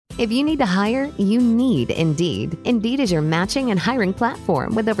If you need to hire, you need Indeed. Indeed is your matching and hiring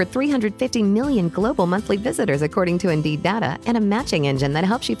platform with over 350 million global monthly visitors according to Indeed data and a matching engine that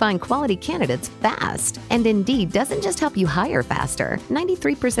helps you find quality candidates fast. And Indeed doesn't just help you hire faster.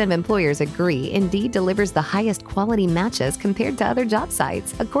 93% of employers agree Indeed delivers the highest quality matches compared to other job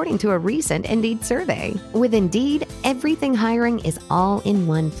sites, according to a recent Indeed survey. With Indeed, everything hiring is all in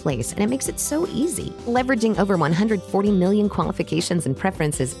one place, and it makes it so easy. Leveraging over 140 million qualifications and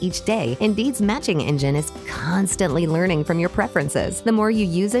preferences each day, Indeed's matching engine is constantly learning from your preferences. The more you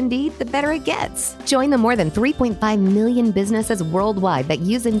use Indeed, the better it gets. Join the more than 3.5 million businesses worldwide that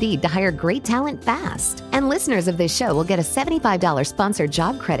use Indeed to hire great talent fast. And listeners of this show will get a $75 sponsored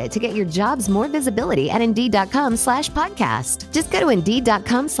job credit to get your jobs more visibility at Indeed.com/podcast. Just go to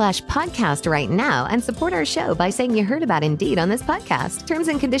Indeed.com/podcast right now and support our show by saying you heard about Indeed on this podcast. Terms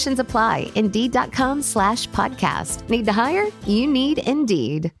and conditions apply. Indeed.com/podcast. Need to hire? You need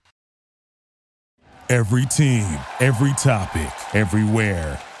Indeed. Every team, every topic,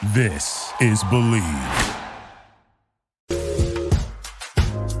 everywhere. This is Believe.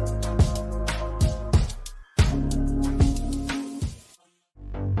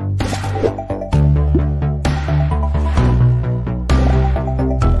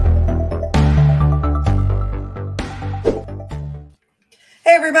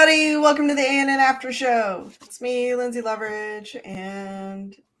 Hey everybody, welcome to the ANN After Show. It's me, Lynzee Loveridge,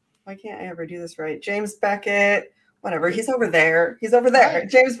 and why can't I ever do this right? James Beckett, whatever, he's over there. He's over there.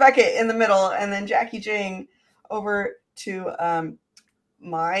 James Beckett in the middle, and then Jacki Jing over to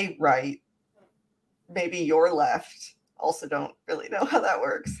my right, maybe your left. Also don't really know how that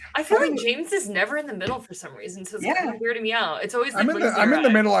works. I feel like James is never in the middle for some reason, so it's kind of weirding me out. It's always like I'm in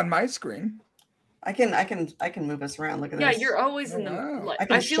the middle on my screen. I can move us around. Look at this. Yeah, you're always in the middle.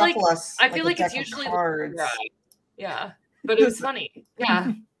 I feel like it's usually right. Yeah, but it was funny.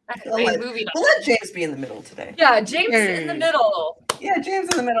 Yeah. We'll let James be in the middle today. Yeah, James in the middle. Yeah, James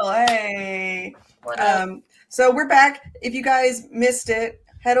in the middle. Hey. So we're back. If you guys missed it,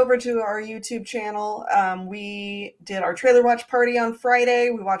 head over to our YouTube channel. We did our trailer watch party on Friday.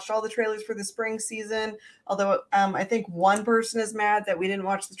 We watched all the trailers for the spring season. Although I think one person is mad that we didn't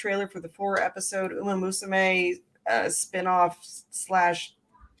watch the trailer for the 4-episode Uma Musume spin-off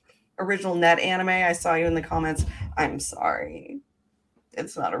 / original net anime. I saw you in the comments. I'm sorry.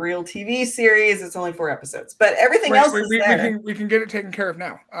 It's not a real TV series. It's only 4 episodes. But everything else is there. We can get it taken care of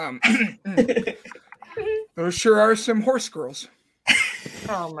now. Those sure are some horse girls.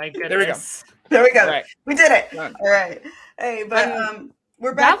 Oh my goodness. There we go. Right. We did it. All right. Hey, but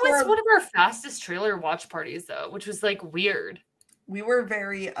we're back. That was one of our fastest trailer watch parties though, which was like weird. We were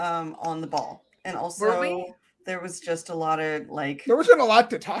very on the ball. And also there was just a lot of there wasn't a lot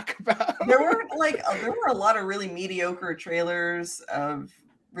to talk about. there were a lot of really mediocre trailers of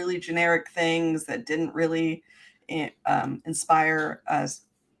really generic things that didn't really inspire us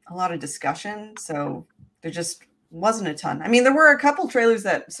a lot of discussion. So there just wasn't a ton. I mean, there were a couple trailers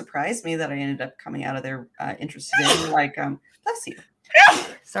that surprised me that I ended up coming out of there interested in, like bless you.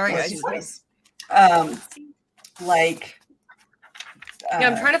 Sorry, guys.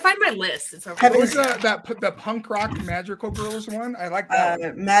 I'm trying to find my list. It's what was the punk rock magical girls one? I like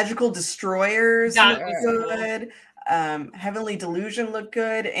that. Magical Destroyers looked good. Heavenly Delusion looked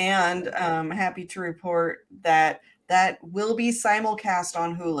good, and happy to report that will be simulcast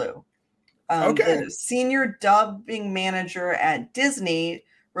on Hulu. The senior dubbing manager at Disney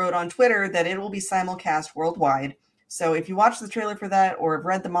wrote on Twitter that it will be simulcast worldwide. So if you watch the trailer for that or have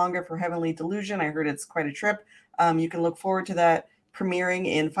read the manga for Heavenly Delusion, I heard it's quite a trip. You can look forward to that premiering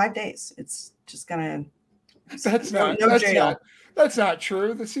in 5 days. It's just gonna. That's not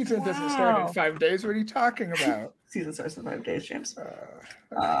true. The season doesn't start in 5 days. What are you talking about? Season starts in 5 days, James.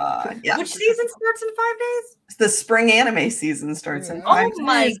 Yeah. Which season starts in 5 days? The spring anime season starts in 5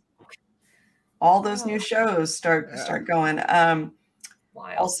 days. All those new shows start going.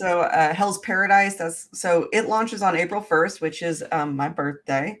 Also, Hell's Paradise. So it launches on April 1st, which is my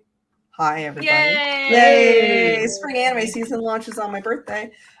birthday. Hi, everybody! Yay! Spring anime season launches on my birthday,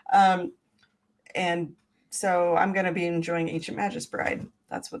 and so I'm going to be enjoying Ancient Magus Bride.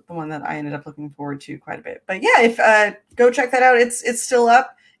 That's the one that I ended up looking forward to quite a bit. But yeah, if go check that out. It's still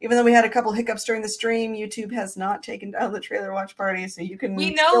up. Even though we had a couple hiccups during the stream, YouTube has not taken down the trailer watch party, so you can.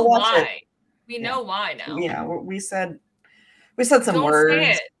 We know why. We know why now. Yeah, we said some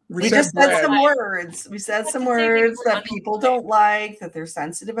words. We just said some words. We said some words that people don't like, that they're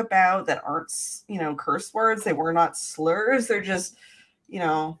sensitive about, that aren't, curse words. They were not slurs. They're just,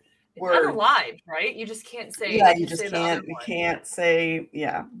 words. Unalive, right? You just can't say. Yeah, you just can't. You can't say.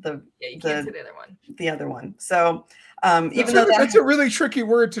 Yeah, you can't say the other one. The other one. So, Even though that's a really tricky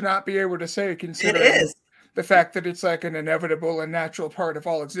word to not be able to say, considering it is the fact that it's like an inevitable and natural part of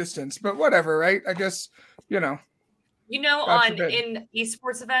all existence. But whatever, right? I guess, in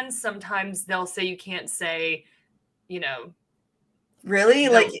esports events, sometimes they'll say you can't say, really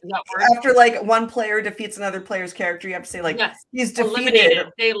after like one player defeats another player's character, you have to say like he's defeated.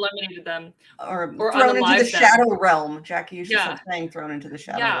 They eliminated them or thrown into the shadow realm. Jackie, you should start saying thrown into the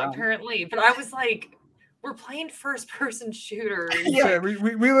shadow realm. Yeah, apparently. But I was like, we're playing first-person shooters. Yeah, we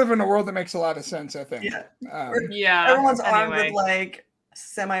live in a world that makes a lot of sense, I think. Yeah. Everyone's armed with like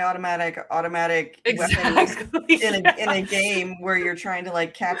semi-automatic, automatic weapons in a game where you're trying to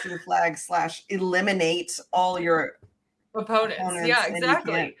like capture the flag / eliminate all your opponents. Yeah,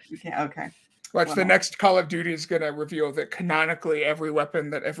 exactly. You can't. Okay. Watch, the next Call of Duty is going to reveal that canonically every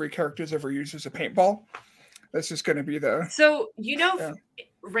weapon that every character's ever used is a paintball. That's just going to be the... So,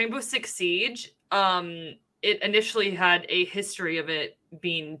 Rainbow Six Siege, it initially had a history of it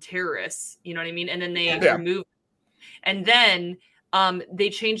being terrorists, you know what I mean? And then they removed it. And then they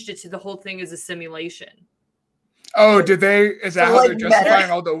changed it to the whole thing as a simulation. Oh, did they? Is that how they're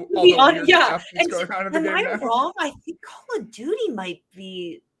justifying all the weird stuff that's going on in the game now? Am I wrong? I think Call of Duty might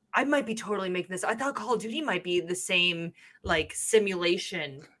be... I might be totally making this. I thought Call of Duty might be the same like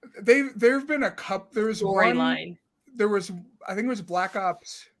simulation. There have been a couple. There was storyline. There was, I think it was Black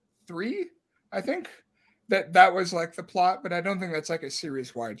Ops 3. I think that was like the plot, but I don't think that's like a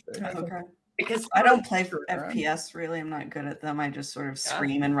series wide thing. Okay. Because I don't play for FPS really. I'm not good at them. I just sort of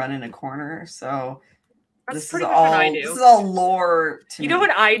scream and run in a corner. So That's pretty much what I do. This is all lore to me. You know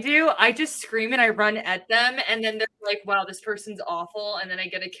what I do? I just scream and I run at them, and then they're like, wow, this person's awful, and then I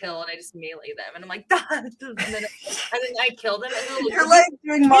get a kill and I just melee them, and I'm like, and then I kill them. And you're like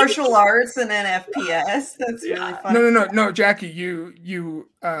doing martial arts and then FPS. That's really fun. No, Jackie, you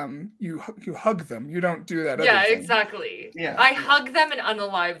hug them. You don't do that. Yeah, exactly. Yeah, I hug them and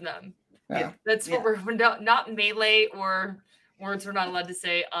unalive them. Yeah, that's what we're not melee or words we're not allowed to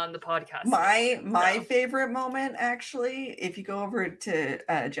say on the podcast. My favorite moment, actually, if you go over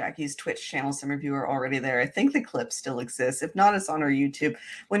to Jackie's Twitch channel, some of you are already there. I think the clip still exists. If not, it's on our YouTube.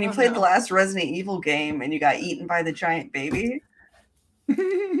 When you played the last Resident Evil game and you got eaten by the giant baby.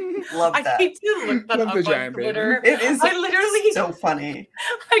 Love that. I need to look that up on Twitter. It is so funny.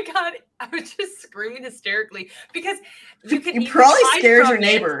 I was just screaming hysterically because you probably scared your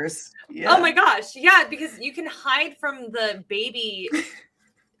neighbors. Yeah. Oh my gosh. Yeah, because you can hide from the baby.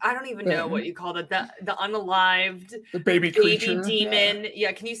 I don't even know what you call it. The unalived, the baby creature. Demon.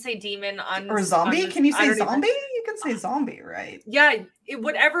 Yeah. Can you say demon or zombie? Can you say zombie? You can say zombie, right? Yeah.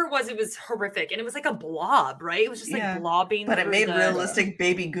 Whatever it was horrific, and it was like a blob, right? It was just like blobbing. But it made realistic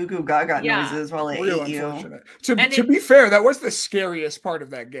baby goo goo gaga noises while it ate you. To be fair, that was the scariest part of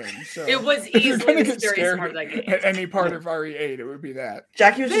that game. So it was easily the scariest part of that game. At any part of RE8, it would be that.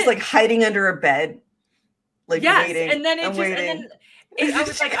 Jackie was just like hiding under a bed, like waiting. And then I was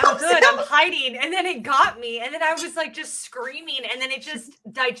like, I'm good, I'm hiding. And then it got me. And then I was like just screaming. And then it just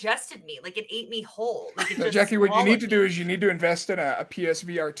digested me. Like it ate me whole. Like Jackie, what you need to do is you need to invest in a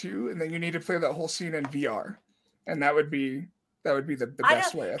PSVR 2. And then you need to play that whole scene in VR. And that would be the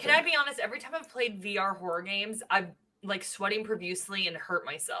best way. Can I be honest? Every time I've played VR horror games, I've like sweating profusely and hurt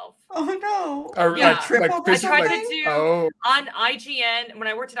myself. Oh no. I tried to do on IGN. When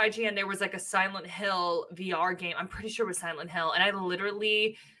I worked at IGN, there was like a Silent Hill VR game. I'm pretty sure it was Silent Hill. And I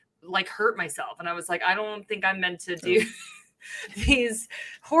literally like hurt myself. And I was like, I don't think I'm meant to do these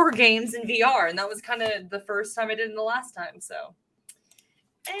horror games in VR. And that was kind of the first time I did it and the last time. So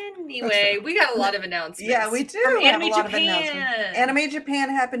anyway, we got a lot of announcements. Yeah, we do. AnimeJapan. AnimeJapan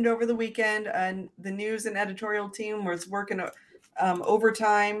happened over the weekend, and the news and editorial team was working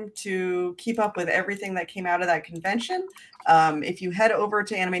overtime to keep up with everything that came out of that convention. If you head over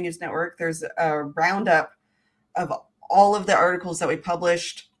to Anime News Network, there's a roundup of all of the articles that we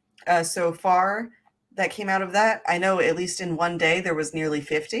published so far that came out of that. I know at least in one day there was nearly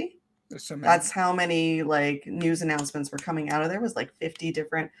 50. That's how many like news announcements were coming out of there. It was like 50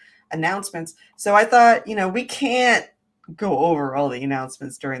 different announcements. So I thought, we can't go over all the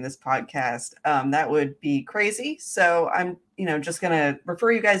announcements during this podcast. That would be crazy. So I'm, just going to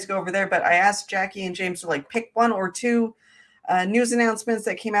refer you guys to go over there. But I asked Jackie and James to like pick one or two news announcements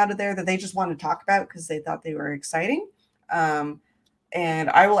that came out of there that they just wanted to talk about because they thought they were exciting. And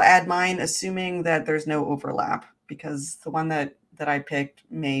I will add mine, assuming that there's no overlap, because the one that I picked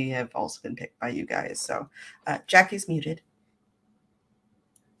may have also been picked by you guys. So Jackie's muted.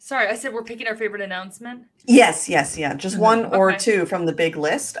 Sorry, I said we're picking our favorite announcement? Yes. Yeah. Just one or two from the big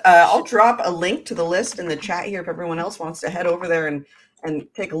list. I'll drop a link to the list in the chat here if everyone else wants to head over there and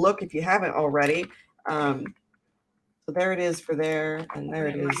take a look if you haven't already. So there it is for there, and there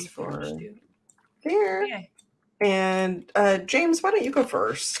it is for there. Yeah. And James, why don't you go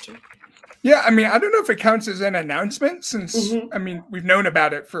first? Yeah, I mean, I don't know if it counts as an announcement since, I mean, we've known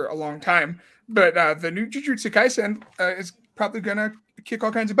about it for a long time, but the new Jujutsu Kaisen is probably going to kick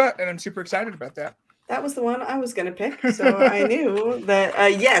all kinds of butt, and I'm super excited about that. That was the one I was going to pick, so I knew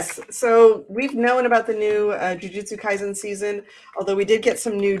that, yes. So we've known about the new Jujutsu Kaisen season, although we did get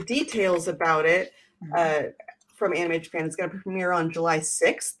some new details about it from AnimeJapan. It's going to premiere on July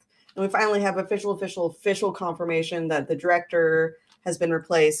 6th, and we finally have official confirmation that the director has been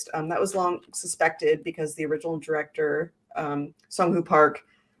replaced. That was long suspected because the original director, Sung-Hoo Park,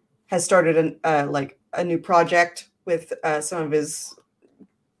 has started a new project with some of his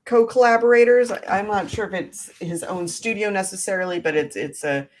co-collaborators. I'm not sure if it's his own studio necessarily, but it's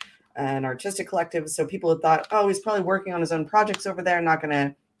an artistic collective. So people had thought, oh, he's probably working on his own projects over there, not going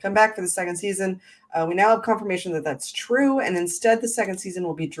to come back for the second season. We now have confirmation that that's true, and instead the second season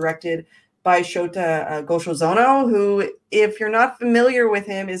will be directed by Shota Goshozono, who, if you're not familiar with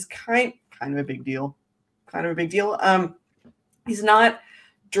him, is kind of a big deal. He's not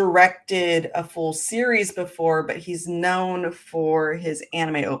directed a full series before, but he's known for his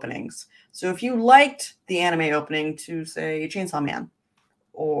anime openings. So if you liked the anime opening to, say, Chainsaw Man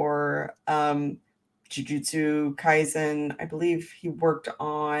or Jujutsu Kaisen, I believe he did work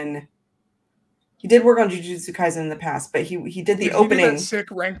on Jujutsu Kaisen in the past, but he did the opening.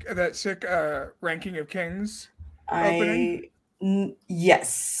 That sick Ranking of Kings opening?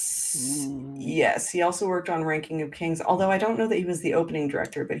 Yes. He also worked on Ranking of Kings, although I don't know that he was the opening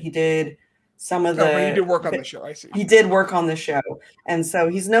director, but he did some of the... but he did work on the show, I see. He did work on the show. And so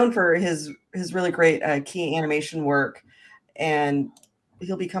he's known for his really great key animation work, and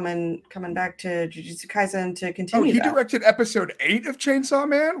he'll be coming back to Jujutsu Kaisen to continue. He directed episode 8 of Chainsaw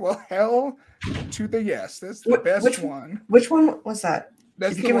Man? Well, hell to the yes. That's the best one. Which one was that?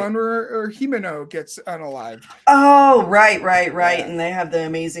 That's the one where Himeno gets unalived. Oh, right. Yeah. And they have the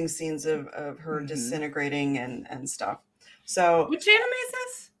amazing scenes of her disintegrating and stuff. So which anime is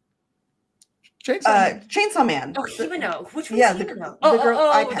this? Chainsaw Man. Oh, Himeno. Which one's Himeno?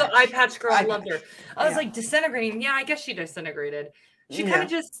 The eye patch girl. I loved her. I was like, disintegrating. Yeah, I guess she disintegrated. She kind of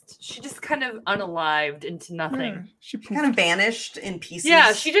just kind of unalived into nothing. Yeah, she kind of vanished in pieces.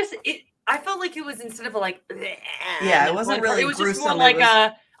 Yeah, I felt like it was instead of it wasn't really. It was gruesome. Just more like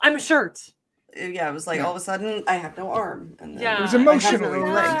I'm a shirt. Yeah, it was like all of a sudden I have no arm, and then it was emotionally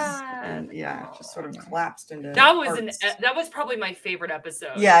legs, and just sort of collapsed into. That was probably my favorite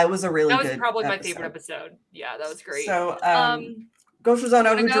episode. Yeah, it was a really. That was probably my favorite episode. Yeah, that was great. So,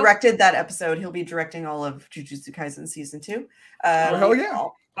 Goshozono, who directed that episode, he'll be directing all of Jujutsu Kaisen season 2. Hell yeah!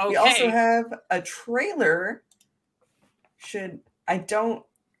 We also have a trailer.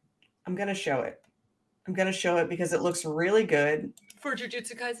 I'm going to show it. Because it looks really good. For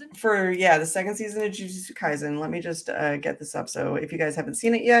Jujutsu Kaisen? For, the second season of Jujutsu Kaisen. Let me just get this up. So if you guys haven't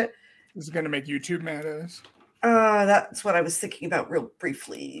seen it yet. This is going to make YouTube mad at us. That's what I was thinking about real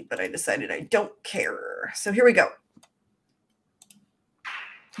briefly, but I decided I don't care. So here we go.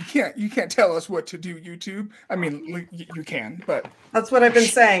 You can't tell us what to do, YouTube. I mean, you can, but... That's what I've been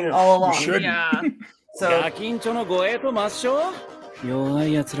saying all along. You shouldn't. Yeah. So... There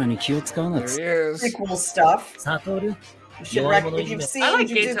is. Pretty cool stuff. If you've seen I like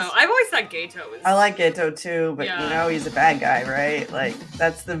Geto. I've always thought Geto was... I like Geto too, but he's a bad guy, right? Like,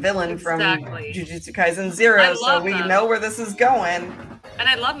 that's the villain from Jujutsu Kaisen 0, so we know where this is going. And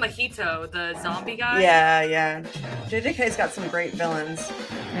I love Mahito, the zombie guy. Yeah. JJK's got some great villains.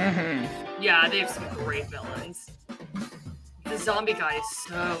 Mm-hmm. Yeah, they have some great villains. The zombie guy is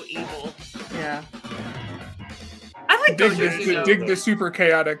so evil. Yeah. I like dig the super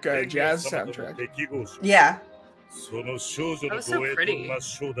chaotic jazz soundtrack. Yeah. That was so pretty.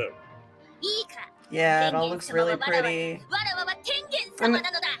 Yeah, it all looks really pretty.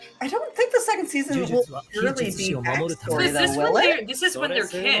 I don't think the second season will really be backstory, though, will it? This is when they're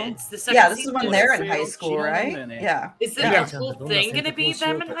kids. This is when they're in high school, right? Yeah. Is the whole thing going to be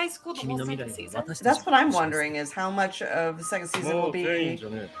them in high school the whole second season? That's what I'm wondering, is how much of the second season will be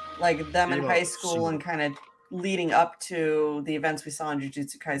like them in high school and kind of leading up to the events we saw in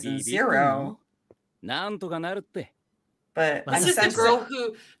Jujutsu Kaisen 0. But this is the girl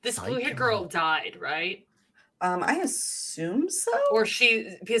this blue-haired girl died, right? I assume so. Or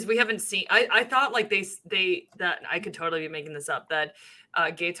because we haven't seen. I thought like they that I could totally be making this up, that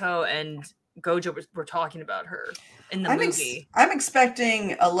Geto and Gojo were talking about her in the movie. I'm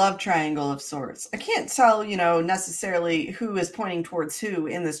expecting a love triangle of sorts. I can't tell, necessarily who is pointing towards who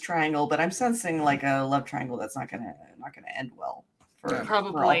in this triangle, but I'm sensing like a love triangle that's not gonna end well for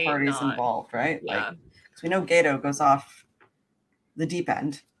all parties involved, right? Yeah. So we know Gato goes off the deep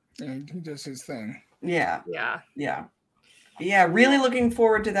end. Yeah, he does his thing. Yeah. Yeah. Yeah. Yeah. Really looking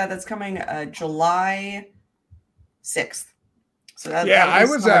forward to that. That's coming July 6th. So that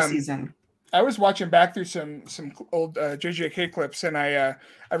was a season. I was watching back through some old JJK clips, and I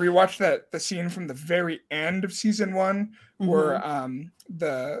rewatched the scene from the very end of season 1 where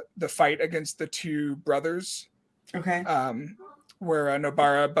the fight against the two brothers. Okay. Where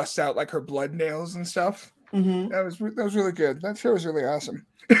Nobara busts out like her blood nails and stuff. That was really good. That show was really awesome.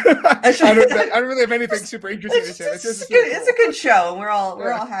 I don't really have anything super interesting to say. It's a good show, and we're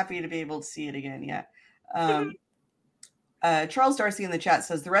all happy to be able to see it again. Yeah. Charles Darcy in the chat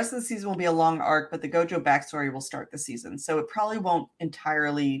says the rest of the season will be a long arc, but the Gojo backstory will start the season, so it probably won't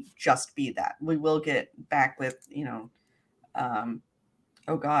entirely just be that. We will get back with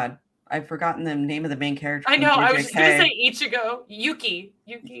oh god, I've forgotten the name of the main character. I know. I was just gonna say Ichigo, Yuki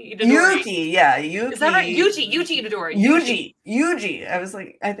Itadori. Yeah, Yuki. Is that right? Yuji Itadori. Yuji. I was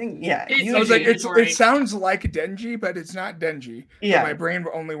like, I think, yeah. I was like, it sounds like Denji, but it's not Denji. Yeah. But my brain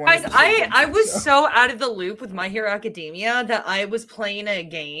only wanted. Guys, I was so out of the loop with My Hero Academia that I was playing a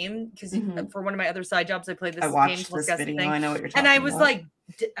game because for one of my other side jobs, I played this game. I watched this video. I know what you're talking about. And I was like,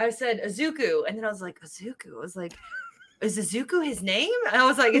 I said Izuku, and then I was like, Izuku. I was like, is Izuku his name? And I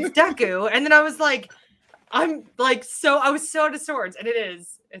was like, it's Deku. And then I was like, I was so out of sorts. And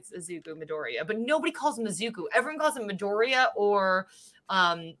it's Izuku Midoriya. But nobody calls him Izuku. Everyone calls him Midoriya or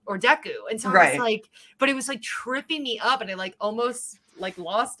Deku. And so I was like, but it was like tripping me up, and I like almost like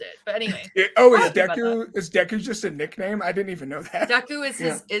lost it. But anyway. Is Deku just a nickname? I didn't even know that.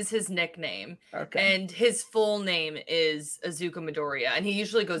 Deku is his nickname. Okay. And his full name is Izuku Midoriya. And he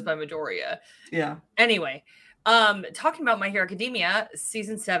usually goes by Midoriya. Yeah. Anyway. Talking about My Hero Academia,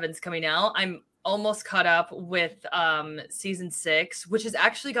 season 7's coming out. I'm almost caught up with season 6, which has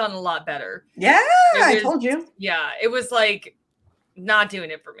actually gotten a lot better. Yeah, I told you. Yeah, it was like not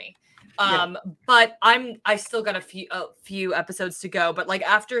doing it for me. But I still got a few episodes to go. But like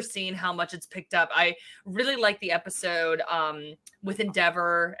after seeing how much it's picked up, I really like the episode with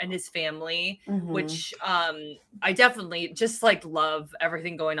Endeavor and his family, which I definitely just like love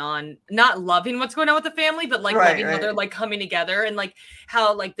everything going on. Not loving what's going on with the family, but like loving how they're like coming together, and like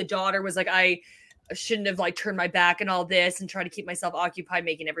how like the daughter was like, I shouldn't have like turned my back and all this and try to keep myself occupied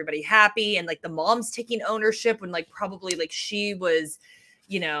making everybody happy, and like the mom's taking ownership when like probably like she was,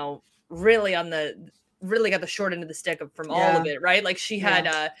 really got the short end of the stick from all of it, right? Like she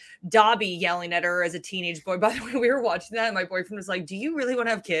had Dobby yelling at her as a teenage boy. By the way, we were watching that and my boyfriend was like, do you really want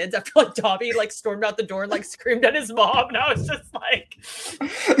to have kids? After like Dobby like stormed out the door and like screamed at his mom, and I was just like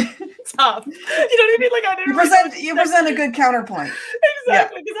tough. You know what I mean? Like I didn't you present a good counterpoint.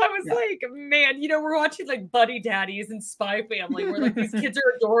 Exactly, because I was like, man, we're watching like Buddy Daddies and Spy Family where like these kids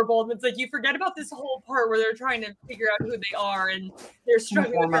are adorable, and it's like you forget about this whole part where they're trying to figure out who they are and they're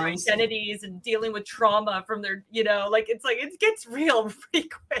struggling with their identities and dealing with trauma from their, it's like it gets real pretty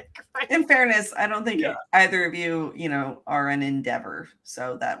quick. Right? In fairness, I don't think either of you, are an Endeavor,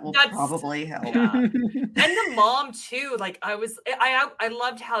 so that will probably help. Yeah. And the mom too. Like I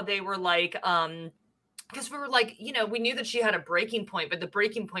loved how they were like, because we were like, we knew that she had a breaking point, but the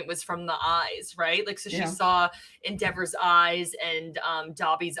breaking point was from the eyes, right? Like, so she saw Endeavor's eyes and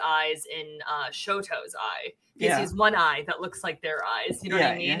Dobby's eyes in Shoto's eye. Because he's one eye that looks like their eyes. You know what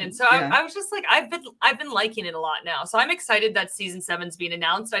I mean? And so I was just like, I've been liking it a lot now. So I'm excited that season 7's being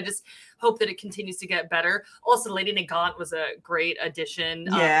announced. I just hope that it continues to get better. Also, Lady Nagant was a great addition.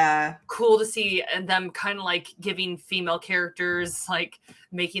 Yeah. Cool to see them kind of like giving female characters, like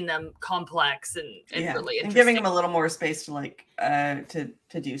making them complex and really interesting. And giving them a little more space to like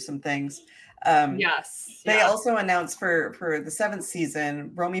to do some things. They also announced for the 7th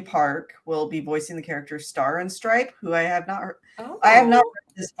season, Romy Park will be voicing the character Star and Stripe, who I have not read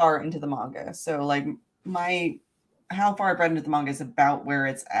this far into the manga. So like how far I've read into the manga is about where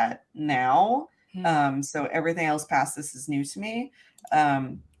it's at now. So everything else past this is new to me.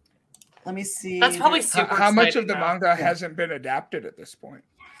 Let me see. That's probably super how much of the manga hasn't been adapted at this point?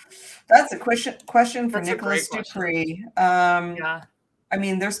 That's a question for Nicholas Dupree. I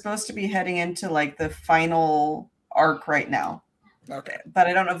mean, they're supposed to be heading into like the final arc right now. Okay. But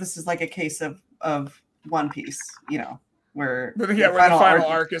I don't know if this is like a case of One Piece, where the final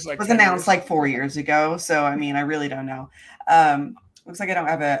arc is like was announced like 4 years ago. So I mean, I really don't know. Looks like I don't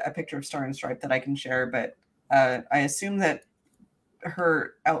have a picture of Star and Stripe that I can share, but I assume that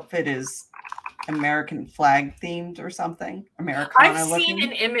her outfit is American flag themed or something. I've seen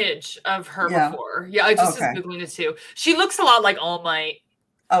an image of her before. Yeah, I just was Googling it too. She looks a lot like All Might.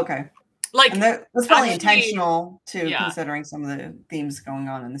 Okay. Like and that's probably intentional too, considering some of the themes going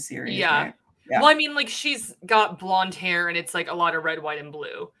on in the series. Yeah. Right? Well, I mean, like she's got blonde hair and it's like a lot of red, white, and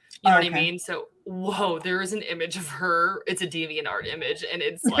blue. You know what I mean? So, whoa, there is an image of her. It's a DeviantArt image, and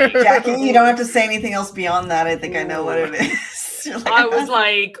it's like Jackie. You don't have to say anything else beyond that. I think I know what it is. I was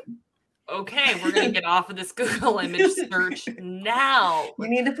like, okay, we're gonna get off of this Google image search now. You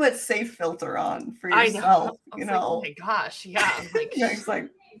need to put safe filter on for yourself. You know. Like, oh my gosh, yeah. Like, yeah, it's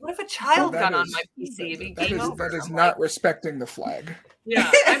like, what if a child got on my PC? That is not respecting the flag.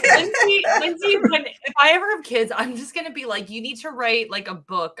 Yeah, Lynzee, if I ever have kids, I'm just gonna be like, you need to write like a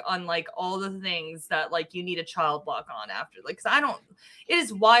book on like all the things that like you need a child lock on after, like, because it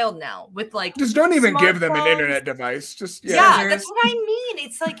is wild now with like just don't even give them an internet device. Just yeah, that's what I mean.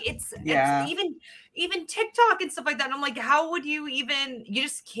 It's like it's even TikTok and stuff like that. And I'm like, how would you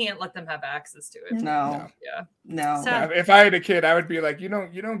just can't let them have access to it. No. So, if I had a kid, I would be like, you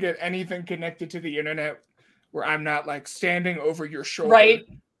don't get anything connected to the internet where I'm not like standing over your shoulder, right,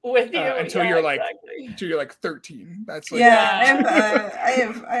 with you until you're like until you're like 13. That's like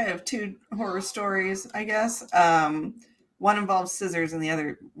I have two horror stories, I guess. One involves scissors, and the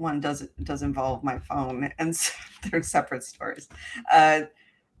other one does involve my phone, and so they're separate stories.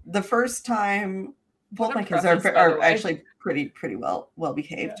 The first time, both my kids are actually pretty well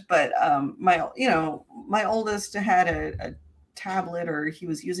behaved, but my oldest had a tablet, or he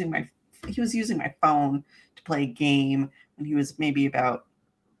was using my phone to play a game when he was maybe about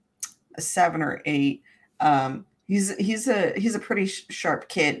 7 or 8. He's a pretty sharp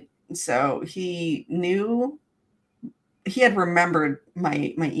kid, so he had remembered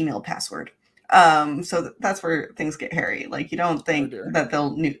my email password. So that's where things get hairy. Like, you don't think that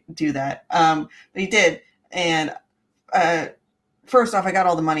they'll do that, but he did. And first off, I got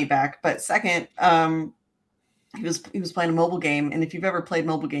all the money back, but second, he was playing a mobile game, and if you've ever played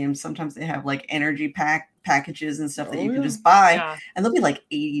mobile games, sometimes they have like energy packages and stuff that you can just buy, and they'll be like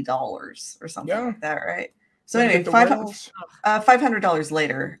 $80 or something like that, right? So anyway, $500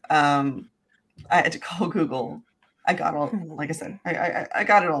 later, I had to call Google. I got all, like I said, I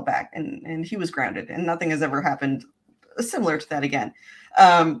got it all back, and he was grounded, and nothing has ever happened similar to that again.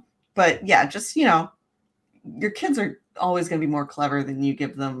 But yeah, just your kids are always going to be more clever than you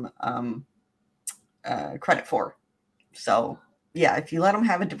give them credit for. So yeah, if you let them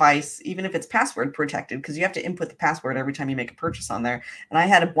have a device, even if it's password protected, because you have to input the password every time you make a purchase on there. And I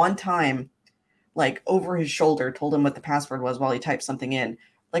had one time, like over his shoulder, told him what the password was while he typed something in,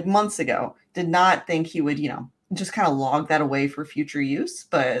 like months ago. Did not think he would, just kind of log that away for future use,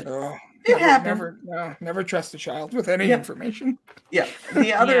 but it happened. Never trust a child with any information. Yeah.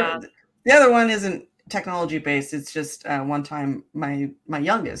 The other one isn't technology based. It's just one time my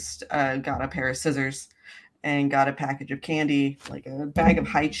youngest got a pair of scissors and got a package of candy, like a bag of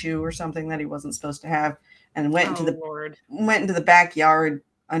haichu or something that he wasn't supposed to have, and went into the backyard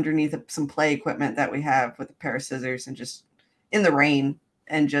underneath some play equipment that we have with a pair of scissors, and just in the rain,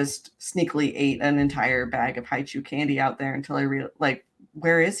 and just sneakily ate an entire bag of haichu candy out there until I realized, like,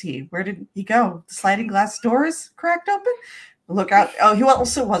 where is he? Where did he go? The sliding glass doors cracked open. Look out. Oh, he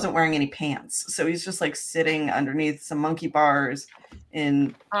also wasn't wearing any pants. So he's just like sitting underneath some monkey bars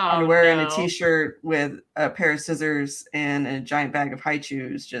in underwear and a t-shirt with a pair of scissors and a giant bag of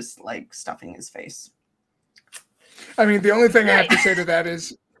haichus, just like stuffing his face. I mean, the only thing I have to say to that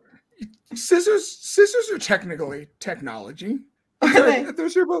is scissors are technically technology.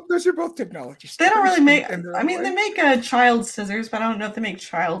 Those are both technology. They don't really make. I mean, they make child scissors, but I don't know if they make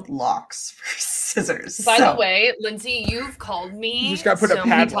child locks for scissors. By the way, Lynzee, you've called me you just got to put so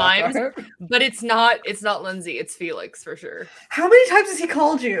many times, but it's not Lynzee, it's Felix for sure. How many times has he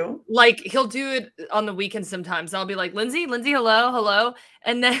called you? Like, he'll do it on the weekends sometimes. I'll be like, Lynzee, hello,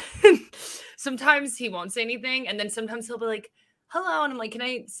 and then sometimes he won't say anything, and then sometimes he'll be like, hello, and I'm like, can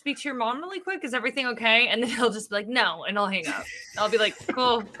I speak to your mom really quick? Is everything okay? And then he'll just be like, no, and I'll hang up. I'll be like,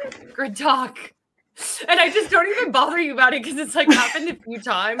 cool, good talk. And I just don't even bother you about it because it's like happened a few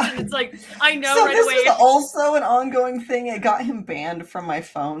times, and it's like, I know so right this away. Is also an ongoing thing. It got him banned from my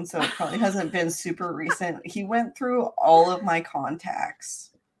phone, so it probably hasn't been super recent. He went through all of my contacts,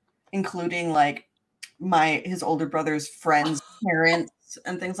 including like his older brother's friends' parents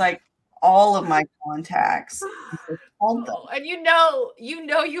and things, like all of my contacts. And you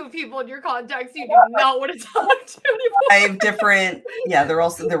have people in your contacts you do not want to talk to anymore. I have different, there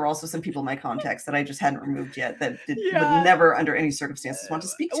were also some people in my contacts that I just hadn't removed yet that would never under any circumstances want to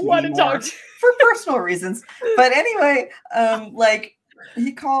speak to me anymore for personal reasons. But anyway, like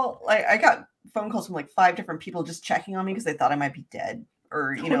he called, like I got phone calls from like 5 different people just checking on me because they thought I might be dead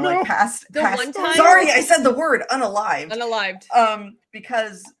or like past. One time, sorry, I said the word unalived. Unalived.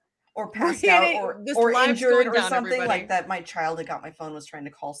 Because or passed out or injured or something everybody. like that. My child that got my phone was trying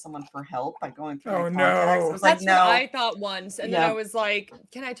to call someone for help by going through my no. contacts. I was That's like, no. what I thought once. And then I was like,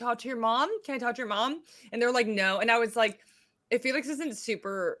 can I talk to your mom? Can I talk to your mom? And they're like, no. And I was like, if Felix isn't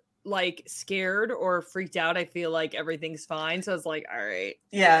super like scared or freaked out, I feel like everything's fine. So I was like, all right.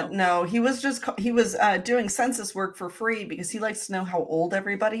 Yeah, no, he was doing census work for free because he likes to know how old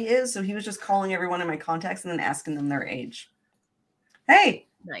everybody is. So he was just calling everyone in my contacts and then asking them their age. Hey,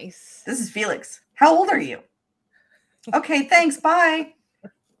 nice. This is Felix. How old are you? Okay, thanks. Bye.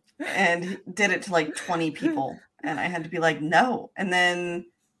 And he did it to like 20 people. And I had to be like, no. And then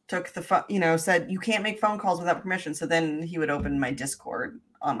took the phone, said you can't make phone calls without permission. So then he would open my Discord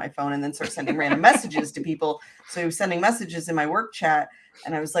on my phone and then start sending random messages to people. So he was sending messages in my work chat.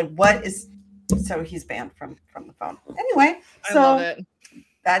 And I was like, so he's banned from the phone. Anyway, I love it.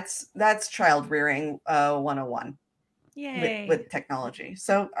 That's child rearing 101. Yay. With technology.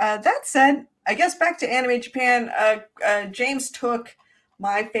 So that said, I guess back to AnimeJapan. James took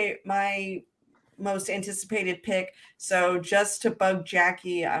my most anticipated pick. So just to bug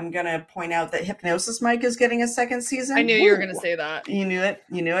Jackie, I'm gonna point out that Hypnosis Mike is getting a second season. I knew you were gonna say that. You knew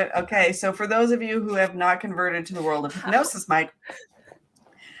it. Okay. So for those of you who have not converted to the world of Hypnosis Mike,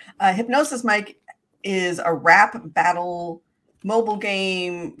 Hypnosis Mike is a rap battle mobile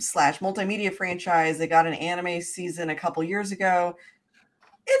game / multimedia franchise. They got an anime season a couple years ago.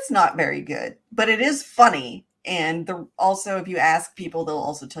 It's not very good, but it is funny. And also, if you ask people, they'll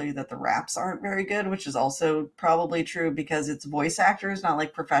also tell you that the raps aren't very good, which is also probably true because it's voice actors, not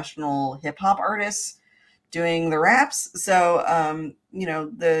like professional hip hop artists doing the raps. So,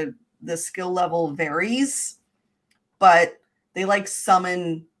 the skill level varies, but they like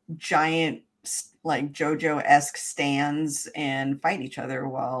summon giant like JoJo-esque stands and fight each other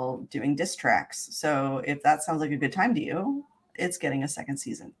while doing diss tracks. So if that sounds like a good time to you, it's getting a second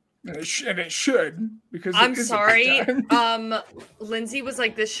season. And it should, because I'm sorry. Lynzee was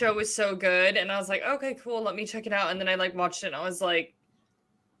like, this show is so good. And I was like, okay, cool. Let me check it out. And then I like watched it and I was like,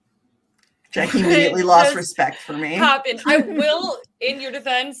 Jackie immediately lost respect for me. Happened. I will, in your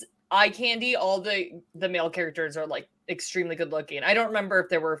defense, eye candy, all the male characters are like extremely good looking. I don't remember if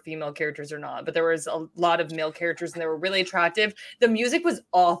there were female characters or not, but there was a lot of male characters and they were really attractive. The music was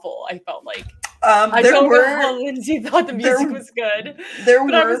awful. I felt like I don't know how Lynzee thought the music was good. There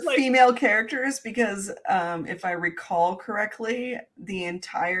were female characters because if I recall correctly, the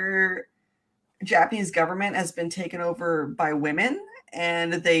entire Japanese government has been taken over by women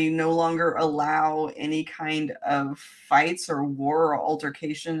and they no longer allow any kind of fights or war or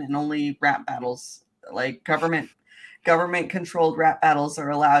altercation, and only rap battles, like government controlled rap battles are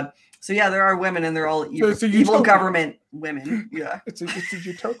allowed. So yeah, there are women and they're all evil government women. Yeah. It's a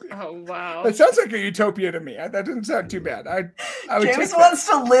utopia. Oh wow. It sounds like a utopia to me. That doesn't sound too bad. I would James wants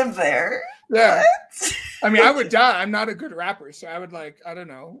to live there. Yeah. What? I mean, I would die. I'm not a good rapper, so I would I don't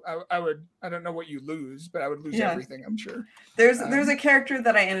know. I don't know what you lose, but I would lose everything, I'm sure. There's a character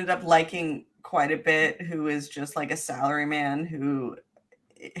that I ended up liking quite a bit who is just like a salaryman who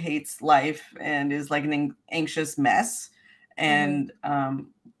hates life and is like an anxious mess. And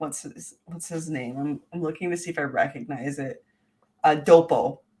what's his name? I'm looking to see if I recognize it.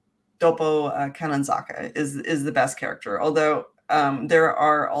 Dopo Kananzaka is the best character. Although there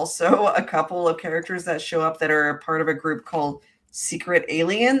are also a couple of characters that show up that are part of a group called Secret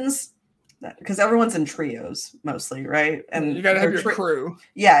Aliens, because everyone's in trios mostly, right? And you gotta have your crew.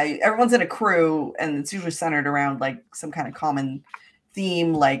 Yeah, everyone's in a crew, and it's usually centered around like some kind of common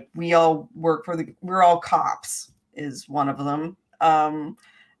theme, like we're all cops is one of them.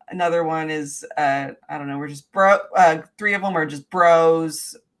 Another one is I don't know, we're just three of them are just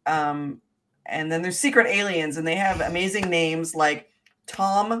bros. And then there's Secret Aliens, and they have amazing names like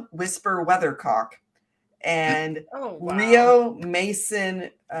Tom Whisper Weathercock and Rio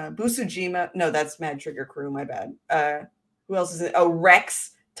Mason Busujima. No, that's Mad Trigger Crew, my bad. Who else is it? Oh,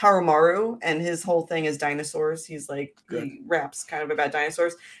 Rex Tarumaru, and his whole thing is dinosaurs. He's like, he raps kind of about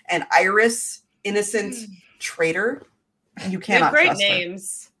dinosaurs. And Iris, Innocent Traitor. You cannot great trust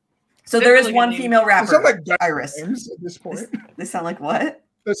names. Her. So there is one female rapper, they sound like Iris. Names at this point. They sound like what?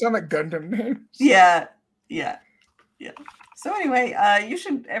 They sound like Gundam names. Yeah. So anyway,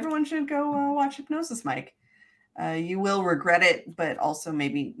 everyone should go watch Hypnosis Mike. You will regret it, but also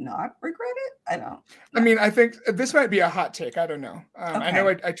maybe not regret it. I don't. I mean, I think this might be a hot take. I don't know. I know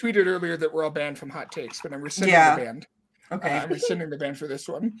I tweeted earlier that we're all banned from hot takes, but I'm rescinding the band. Okay. I'm rescinding the ban for this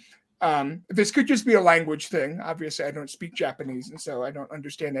one. This could just be a language thing. Obviously, I don't speak Japanese, and so I don't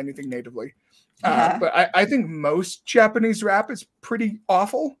understand anything natively. But I think most Japanese rap is pretty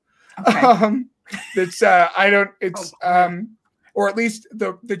awful. Okay. or at least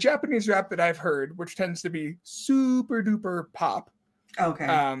the Japanese rap that I've heard, which tends to be super duper pop. Okay.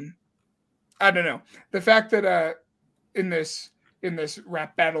 I don't know. The fact that in this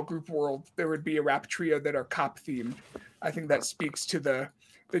rap battle group world there would be a rap trio that are cop themed, I think that speaks to the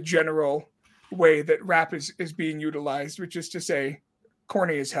general way that rap is being utilized, which is to say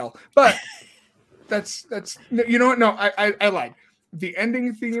corny as hell. But that's you know what? No, I lied. The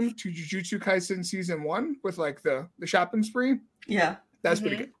ending theme to Jujutsu Kaisen season 1 with like the shopping spree. Yeah. That's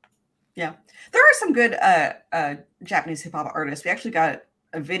pretty good. Yeah. There are some good Japanese hip hop artists. We actually got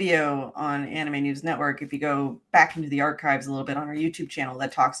a video on Anime News Network, if you go back into the archives a little bit on our YouTube channel,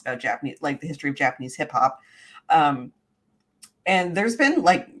 that talks about Japanese, like the history of Japanese hip hop. And there's been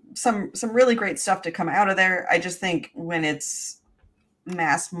like some really great stuff to come out of there. I just think when it's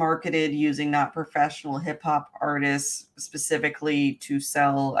mass marketed using not professional hip hop artists specifically to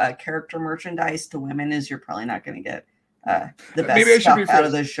sell character merchandise to women, is you're probably not going to get the best stuff out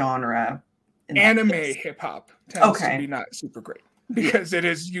of the genre. Anime hip hop tends to be not super great because it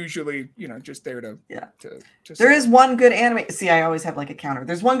is usually, just there to there is one good anime. See, I always have like a counter.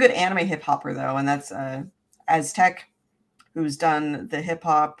 There's one good anime hip hopper though, and that's Aztec, who's done the hip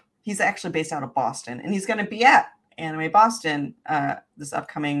hop. He's actually based out of Boston, and he's going to be at Anime Boston this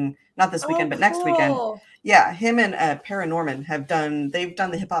upcoming, not this weekend, but next weekend. Yeah, him and Paranorman they've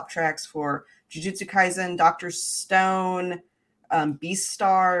done the hip hop tracks for Jujutsu Kaisen, Dr. Stone,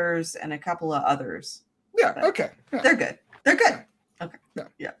 Beastars, and a couple of others. Yeah, okay. Yeah. They're good. Okay.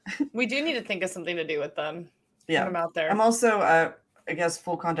 Yeah. We do need to think of something to do with them. Yeah. Put them out there. I'm also, I guess,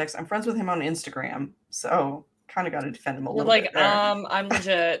 full context, I'm friends with him on Instagram, so kind of got to defend him a little bit. I'm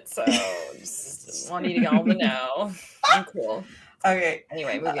legit, so just want you to all to know. I'm cool. Okay.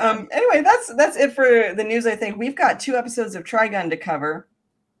 Anyway, moving on. Anyway, that's it for the news. I think we've got 2 episodes of Trigun to cover,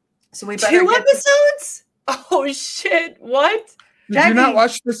 so we better 2 episodes. Oh shit! What? Did you not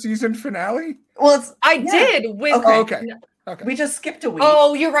watch the season finale? Well, I did. With okay. We just skipped a week.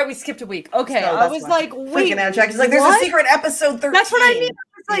 Oh, you're right. We skipped a week. Okay, so I was like, wait. Freaking out, Jacki's like, there's a secret episode 13. That's what I mean.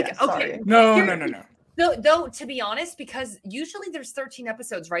 It's like, okay. No. Though, to be honest, because usually there's 13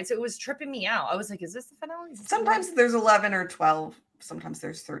 episodes, right? So it was tripping me out. I was like, is this the finale? Sometimes there's 11 or 12. Sometimes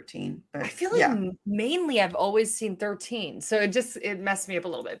there's 13. But I feel like mainly I've always seen 13. So it messed me up a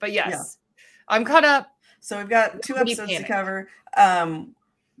little bit. But yes, I'm caught up. So we've got 2 episodes to cover.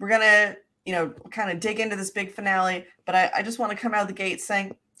 We're going to, kind of dig into this big finale. But I just want to come out of the gate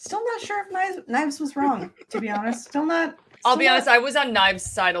saying, still not sure if Knives was wrong, to be honest. Still not. I'll be honest, I was on Knives'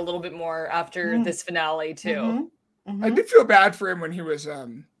 side a little bit more after this finale, too. Mm-hmm. Mm-hmm. I did feel bad for him when he was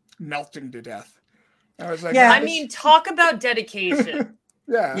melting to death. I was like, I mean, talk about dedication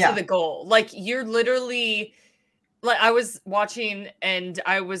to the goal. Like, you're literally, like, I was watching and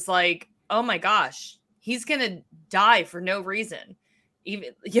I was like, oh my gosh, he's going to die for no reason. Even,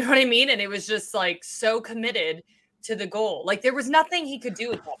 you know what I mean? And it was just like so committed to the goal. Like there was nothing he could do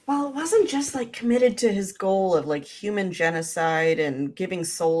with that. Well, it wasn't just like committed to his goal of like human genocide and giving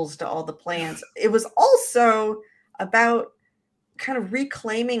souls to all the plants. It was also about kind of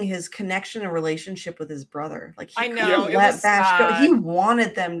reclaiming his connection and relationship with his brother. Like he couldn't let Vash go. He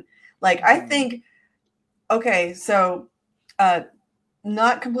wanted them. Like I think, okay, so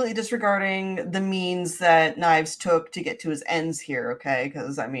not completely disregarding the means that Knives took to get to his ends here, okay?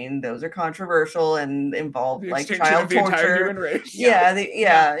 Because I mean, those are controversial and involve like child torture.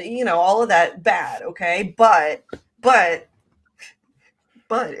 Yeah, all of that bad, okay? But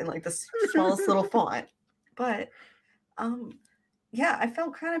in like the smallest little font. But I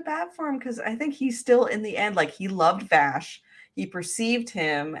felt kind of bad for him because I think he's still in the end, like he loved Vash. He perceived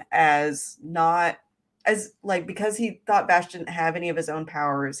him as not as like, because he thought Vash didn't have any of his own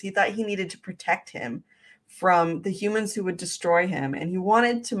powers, he thought he needed to protect him from the humans who would destroy him. And he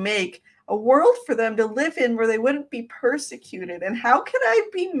wanted to make a world for them to live in where they wouldn't be persecuted. And how can I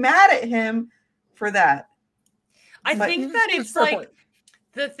be mad at him for that? I think that it's like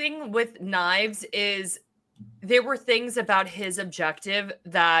the thing with Knives is there were things about his objective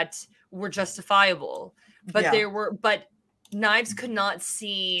that were justifiable, but Knives could not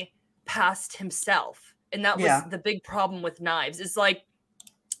see past himself. And that was the big problem with Knives. It's like,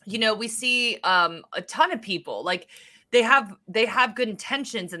 we see a ton of people like they have good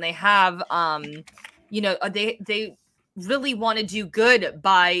intentions and they have, they really want to do good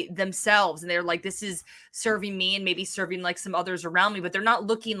by themselves. And they're like, this is serving me and maybe serving like some others around me, but they're not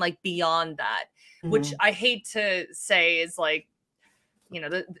looking like beyond that, which I hate to say is like,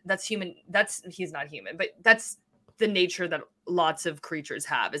 that's human. He's not human, but that's the nature that lots of creatures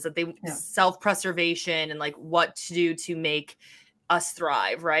have, is that they self-preservation and like what to do to make us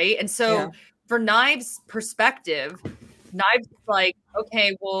thrive, right? And so for Knives' perspective, Knives is like,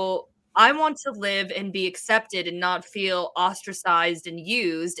 okay, well, I want to live and be accepted and not feel ostracized and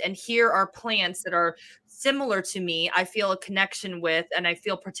used. And here are plants that are similar to me. I feel a connection with, and I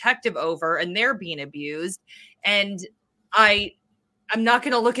feel protective over, and they're being abused. And I'm not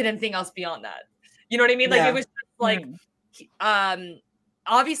going to look at anything else beyond that. You know what I mean? Like, it was just like,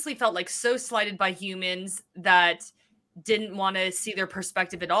 obviously felt like so slighted by humans that didn't want to see their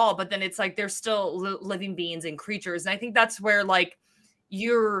perspective at all. But then it's like, they're still living beings and creatures. And I think that's where like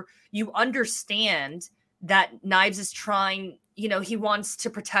you understand that Knives is trying, you know, he wants to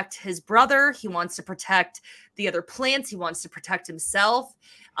protect his brother. He wants to protect the other plants. He wants to protect himself.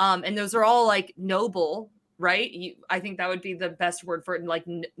 And those are all like noble, right? I think that would be the best word for it, like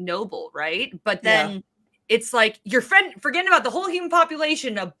noble, right? But then it's like you're forgetting about the whole human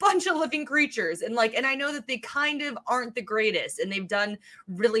population, a bunch of living creatures. And like, and I know that they kind of aren't the greatest and they've done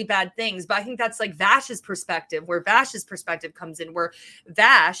really bad things, but I think that's like Vash's perspective, where Vash's perspective comes in, where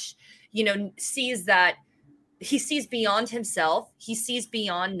Vash, you know, sees that he sees beyond himself. He sees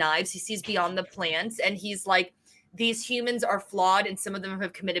beyond Knives. He sees beyond the plants. And he's like, these humans are flawed and some of them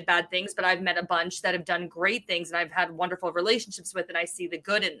have committed bad things, but I've met a bunch that have done great things and I've had wonderful relationships with, and I see the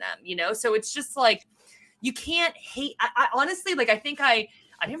good in them, you know? So it's just like, you can't hate. I honestly, like, I think I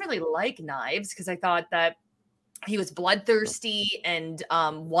didn't really like Knives because I thought that he was bloodthirsty and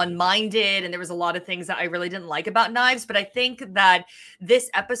one-minded, and there was a lot of things that I really didn't like about Knives. But I think that this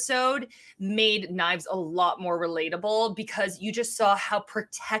episode made Knives a lot more relatable because you just saw how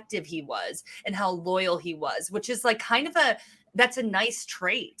protective he was and how loyal he was, which is like kind of that's a nice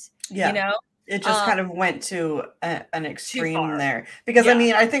trait, you know? It just kind of went to an extreme there. Because, I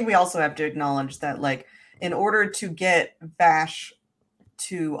mean, I think we also have to acknowledge that, like, in order to get Vash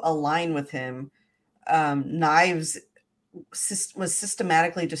to align with him, Knives was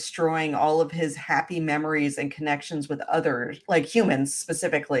systematically destroying all of his happy memories and connections with others, like humans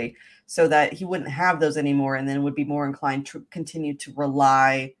specifically, so that he wouldn't have those anymore and then would be more inclined to continue to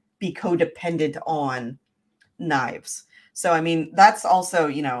be codependent on Knives. So, I mean, that's also,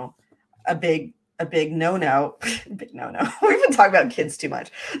 you know, a big no-no. Big no-no. We've been talking about kids too much.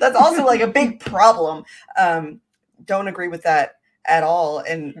 That's also like a big problem. Don't agree with that at all.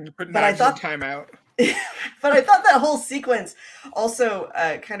 But I thought timeout. But I thought that whole sequence also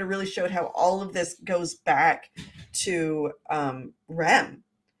kind of really showed how all of this goes back to Rem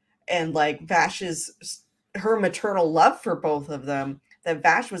and like her maternal love for both of them, that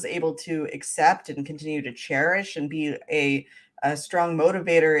Vash was able to accept and continue to cherish and be a strong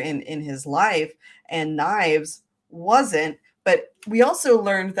motivator in his life, and Knives wasn't. But we also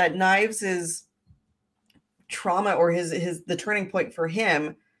learned that Knives' trauma, or the turning point for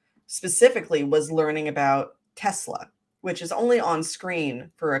him specifically, was learning about Tesla, which is only on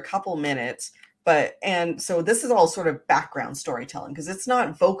screen for a couple minutes. And so this is all sort of background storytelling because it's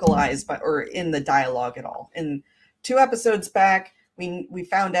not vocalized or in the dialogue at all. In 2 episodes back, we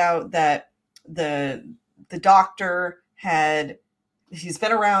found out that the doctor he's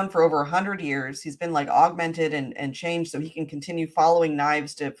been around for over 100 years. He's been like augmented and changed so he can continue following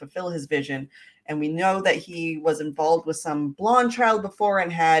Knives to fulfill his vision. And we know that he was involved with some blonde child before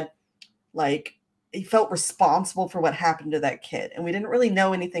and he felt responsible for what happened to that kid. And we didn't really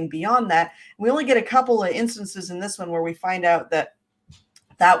know anything beyond that. We only get a couple of instances in this one where we find out that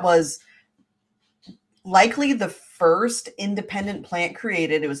was likely the first independent plant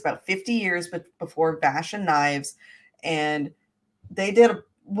created. It was about 50 years before Vash and Knives. And they did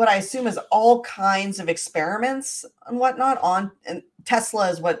what I assume is all kinds of experiments and whatnot and Tesla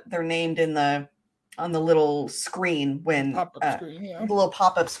is what they're named on the little screen when the little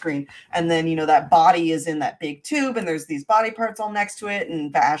pop-up screen. And then, you know, that body is in that big tube and there's these body parts all next to it.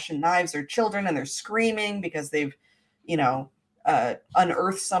 And Vash and Knives are children and they're screaming because they've, you know,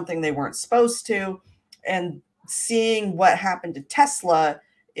 unearthed something they weren't supposed to. And seeing what happened to Tesla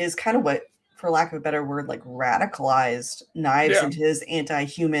is kind of what, for lack of a better word, like radicalized Knives into his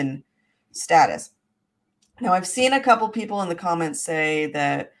anti-human status. Now, I've seen a couple people in the comments say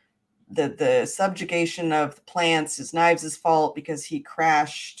that the subjugation of the plants is Knives' fault because he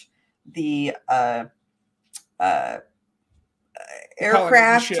crashed the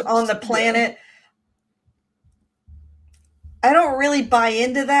aircraft on the planet. I don't really buy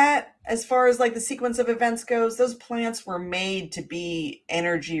into that. As far as like the sequence of events goes, those plants were made to be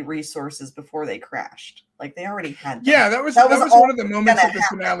energy resources before they crashed. Like they already had them. Yeah, that was one of the moments of the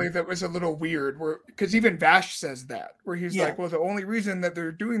finale that was a little weird, because even Vash says that, where he's like, well, the only reason that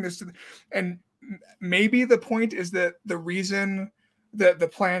they're doing this, and maybe the point is that the reason that the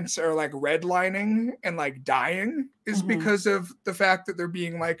plants are like redlining and like dying is because of the fact that they're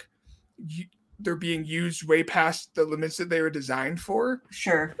being like, they're being used way past the limits that they were designed for.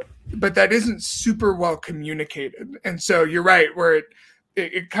 Sure. But that isn't super well communicated. And so you're right, where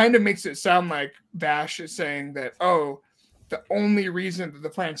it kind of makes it sound like Vash is saying that, oh, the only reason that the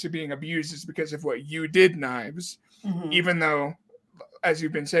plants are being abused is because of what you did, Knives. Mm-hmm. Even though, as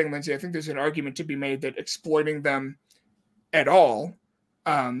you've been saying, Lynzee, I think there's an argument to be made that exploiting them at all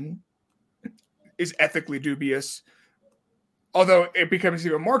is ethically dubious. Although it becomes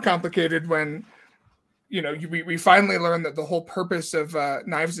even more complicated when, you know, we finally learn that the whole purpose of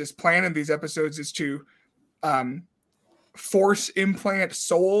Knives' plan in these episodes is to force implant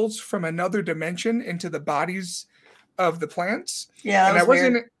souls from another dimension into the bodies of the plants. Yeah, that was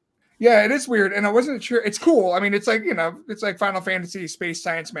weird. Yeah, it is weird, and I wasn't sure. It's cool. I mean, it's like, you know, it's like Final Fantasy, space,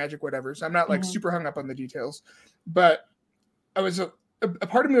 science, magic, whatever. So I'm not like super hung up on the details, but I was a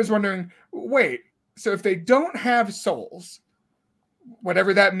part of me was wondering, wait, so if they don't have souls,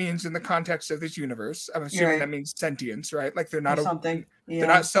 whatever that means in the context of this universe, I'm assuming that means sentience, right? Like they're not something. They're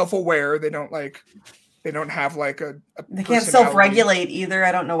not self-aware. They don't have like a they can't self-regulate either.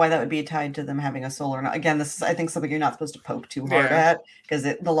 I don't know why that would be tied to them having a soul or not. Again, this is, I think, something you're not supposed to poke too hard at, because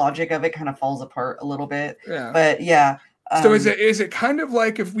the logic of it kind of falls apart a little bit. Yeah. But yeah. So is it kind of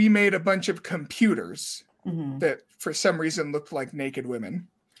like if we made a bunch of computers that for some reason looked like naked women?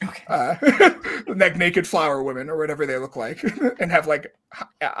 Okay. Like naked flower women or whatever they look like, and have like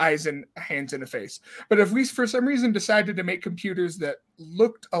eyes and hands and a face. But if we for some reason decided to make computers that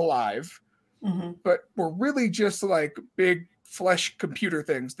looked alive, but were really just like big flesh computer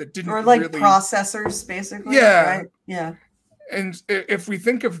things that didn't, or like really... processors, basically. Yeah, right? Yeah. And if we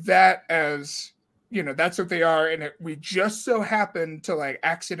think of that as, you know, that's what they are, and we just so happen to like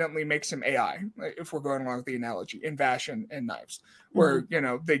accidentally make some AI, like, if we're going along with the analogy in Vash and Knives, where you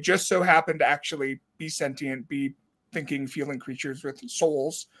know they just so happen to actually be sentient, be thinking, feeling creatures with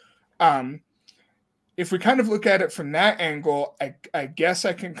souls. If we kind of look at it from that angle, I guess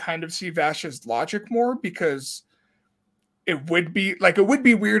I can kind of see Vash's logic more, because it would be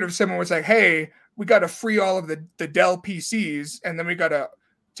weird if someone was like, hey, we got to free all of the Dell PCs, and then we got to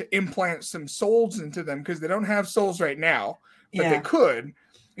implant some souls into them because they don't have souls right now, but they could.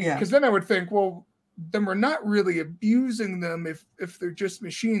 Yeah. Because then I would think, well, then we're not really abusing them if they're just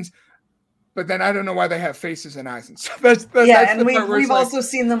machines. But then I don't know why they have faces and eyes and stuff. That's and we've also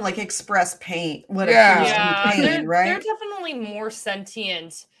seen them like express pain. Pain, right? They're definitely more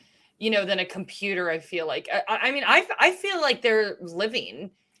sentient, you know, than a computer. I feel like. I mean, I feel like they're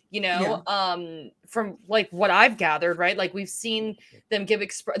living. You know, from like what I've gathered, right? Like we've seen them give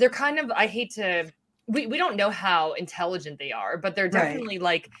they're kind of. We don't know how intelligent they are, but they're definitely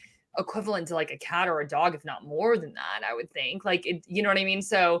like equivalent to like a cat or a dog, if not more than that. I would think, like, you know what I mean?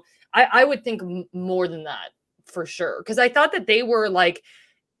 So. I would think more than that for sure. Because I thought that they were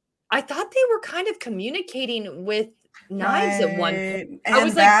kind of communicating with Knives at one point. And I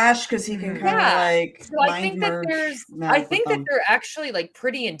was Vash, because he can kind of like. So I think that they're actually like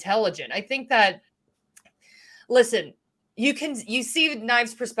pretty intelligent. I think that, listen, you see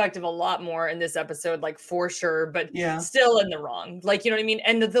Knives' perspective a lot more in this episode, like for sure, but still in the wrong. Like, you know what I mean?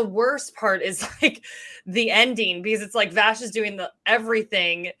 And the worst part is like the ending, because it's like Vash is doing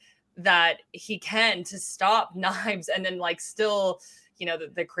everything that he can to stop Knives, and then like still, you know,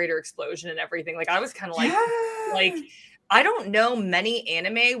 the crater explosion and everything. Like I was kind of like I don't know many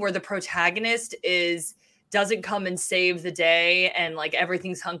anime where the protagonist doesn't come and save the day and like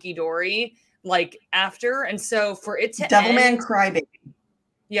everything's hunky-dory like after. And so for it to Devilman Crybaby.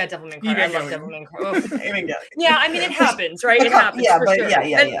 Yeah, Devilman Crybaby. I love Devilman Crybaby. Yeah, I mean it happens, right? It happens. Yeah, for but sure.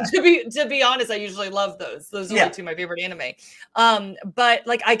 Yeah. To be honest, I usually love those. Those are two of my favorite anime. But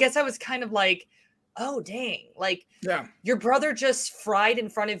like I guess I was kind of like, oh dang, like your brother just fried in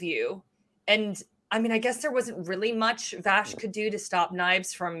front of you. And I mean, I guess there wasn't really much Vash could do to stop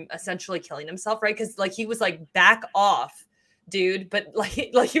Knives from essentially killing himself, right? Because like he was like, back off, dude. But like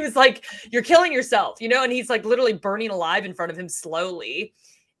he was like, you're killing yourself, you know? And he's like literally burning alive in front of him slowly.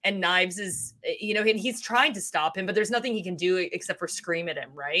 And Knives is, you know, and he's trying to stop him, but there's nothing he can do except for scream at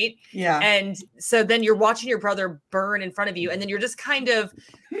him, right? Yeah. And so then you're watching your brother burn in front of you, and then you're just kind of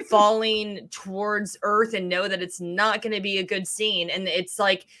falling towards Earth and know that it's not going to be a good scene. And it's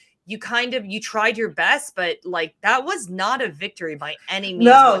like, you tried your best, but like that was not a victory by any means.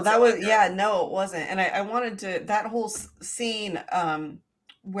 No, it wasn't. And I wanted to, that whole scene,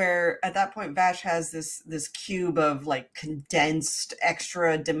 where at that point Vash has this cube of like condensed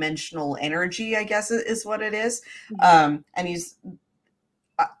extra dimensional energy, I guess is what it is. And it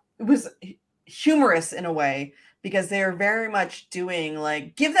was humorous in a way because they're very much doing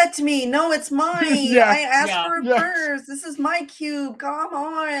like, give that to me. No, it's mine. I asked for it first. This is my cube. Come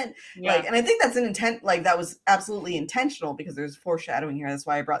on. Like, and I think that's an intent. Like that was absolutely intentional because there's foreshadowing here. That's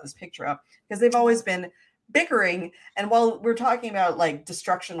why I brought this picture up, because they've always been bickering. And while we're talking about like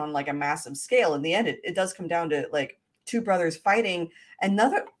destruction on like a massive scale, in the end, it does come down to like two brothers fighting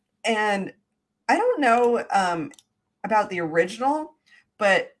another. And I don't know about the original,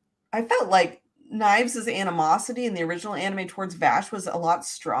 but I felt like Knives' animosity in the original anime towards Vash was a lot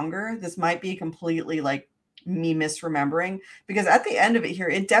stronger. This might be completely like me misremembering, because at the end of it here,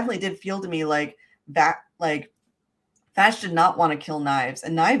 it definitely did feel to me like that, like Vash did not want to kill Knives,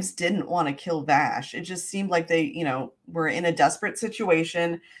 and Knives didn't want to kill Vash. It just seemed like they, you know, were in a desperate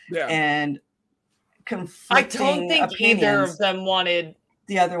situation and conflicting. I don't think opinions. either of them wanted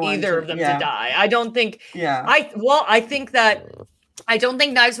the other one either of them to die. I don't think. I don't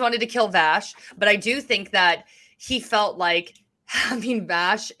think Knives wanted to kill Vash, but I do think that he felt like having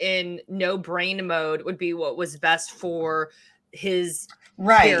Vash in no brain mode would be what was best for his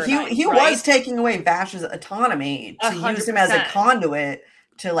paradigm, He was taking away Vash's autonomy to 100%. Use him as a conduit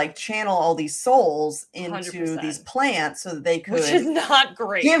to like channel all these souls into 100%. These plants so that they could, which is not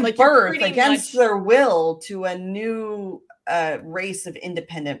great, give like, birth against their will to a new race of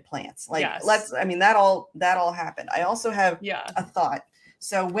independent plants. Like that all happened. I also have a thought.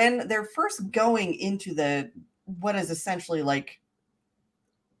 So when they're first going into what is essentially like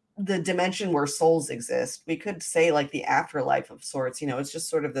the dimension where souls exist, we could say like the afterlife of sorts, you know, it's just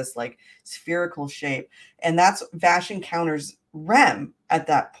sort of this like spherical shape. And that's Vash encounters Rem at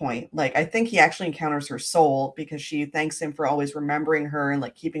that point. Like, I think he actually encounters her soul because she thanks him for always remembering her and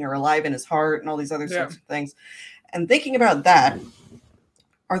like keeping her alive in his heart and all these other sorts of things. And thinking about that,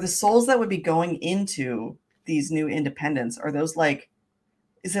 are the souls that would be going into these new independents, are those like,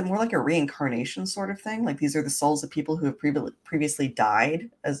 is it more like a reincarnation sort of thing? Like these are the souls of people who have previously died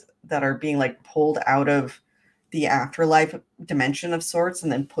as that are being like pulled out of the afterlife dimension of sorts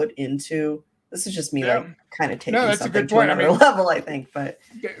and then put into, this is just me like kind of taking something to another level, I think, but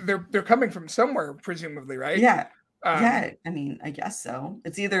they're coming from somewhere, presumably, right? Yeah. I mean, I guess so.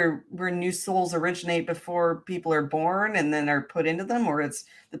 It's either where new souls originate before people are born and then are put into them, or it's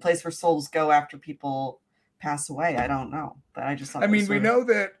the place where souls go after people pass away. I don't know, but I just thought. I mean, we know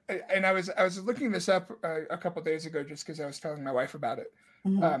that, and I was looking this up a couple of days ago just because I was telling my wife about it.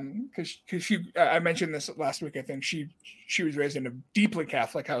 Because she, I mentioned this last week. I think she was raised in a deeply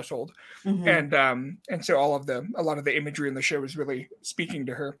Catholic household, and so a lot of the imagery in the show was really speaking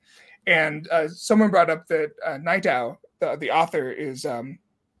to her. And someone brought up that Night Owl, the author, is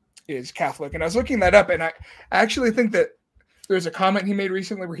Catholic, and I was looking that up, and I actually think that there's a comment he made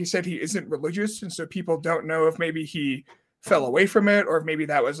recently where he said he isn't religious, and so people don't know if maybe he fell away from it, or if maybe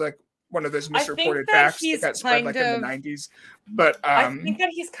that was like one of those misreported facts that got spread like in the 90s. But I think that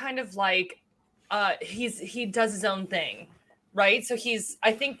he's kind of like he does his own thing, right? So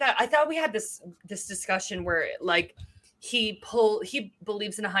I thought we had this discussion where like he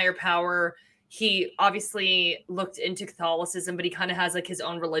believes in a higher power. He obviously looked into Catholicism, but he kind of has like his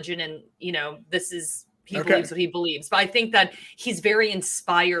own religion, and you know, he believes what he believes. But I think that he's very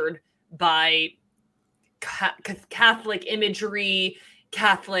inspired by Catholic imagery,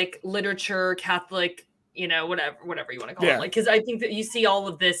 Catholic literature, Catholic, you know, whatever you want to call it. Like, because I think that you see all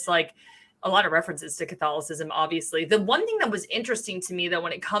of this, like a lot of references to Catholicism, obviously. The one thing that was interesting to me, though,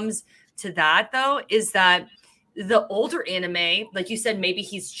 when it comes to that, though, is that the older anime, like you said, maybe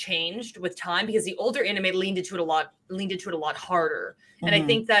he's changed with time, because the older anime leaned into it a lot harder. And I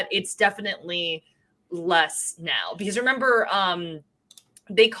think that it's definitely less now, because remember,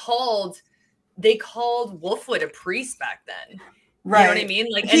 they called Wolfwood a priest back then. Right. You know what I mean?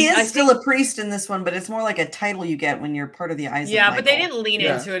 Like, he is still a priest in this one, but it's more like a title you get when you're part of the Eyes of Michael. But they didn't lean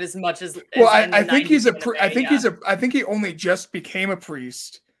into it as much as. Well, I think he's I think he only just became a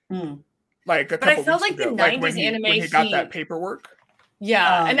priest. Like a couple weeks ago. But I felt like the 90s anime, when he got that paperwork.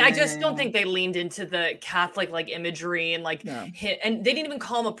 Yeah, and I just don't think they leaned into the Catholic like imagery and like, and they didn't even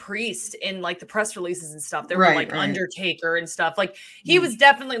call him a priest in like the press releases and stuff. They were like Undertaker and stuff. Like he was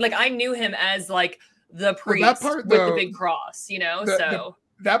definitely like, I knew him as like the priest with the big cross, you know.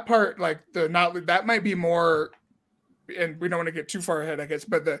 That part, like that might be more, and we don't want to get too far ahead, I guess.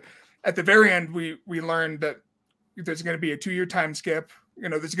 But at the very end, we learned that there's going to be a 2-year time skip. You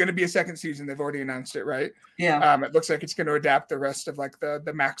know, there's going to be a second season. They've already announced it, right? Yeah. It looks like it's going to adapt the rest of like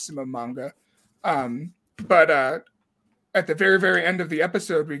the Maximum manga. But at the very, very end of the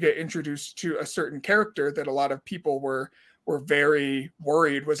episode, we get introduced to a certain character that a lot of people were very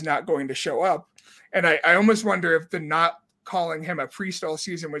worried was not going to show up. And I almost wonder if the not calling him a priest all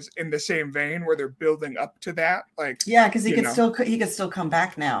season was in the same vein where they're building up to that. Like, yeah, because he could still come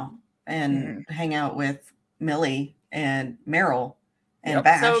back now and hang out with Millie and Meryl and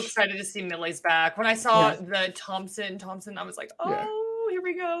Vash. So excited to see Millie's back. When I saw the Thompson, I was like, oh, here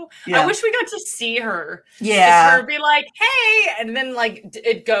we go. I wish we got to see her. Yeah. Her be like, hey, and then like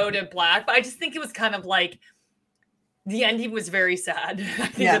it go to black. But I just think it was kind of like the ending was very sad. I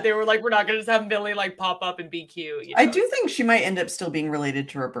think that they were like, we're not going to just have Millie like pop up and be cute. You know? I do think she might end up still being related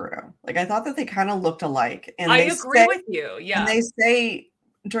to Roberto. Like I thought that they kind of looked alike. And I agree with you. Yeah. And they say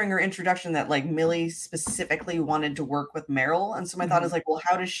during her introduction that like Millie specifically wanted to work with Meryl. And so my thought is like, well,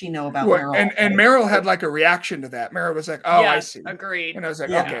 how does she know about Meryl? And Meryl had like a reaction to that. Meryl was like, oh, I see. Agreed. And I was like,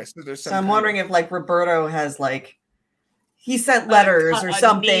 okay, so there's some. So I'm wondering if like Roberto has like, he sent letters or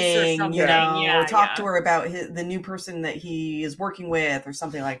something, you know, talk to her about the new person that he is working with or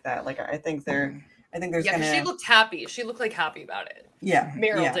something like that. Like, I think there's gonna. She looked happy. She looked like happy about it. Yeah.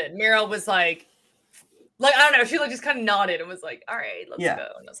 Meryl did. Meryl was like, I don't know. She like just kind of nodded and was like, all right, let's go.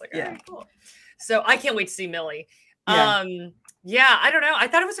 And I was like, all right, cool. So I can't wait to see Millie. I don't know. I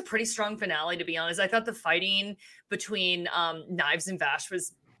thought it was a pretty strong finale, to be honest. I thought the fighting between Knives and Vash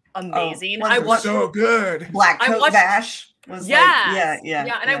was amazing. I watched so good. Black Coat Vash. And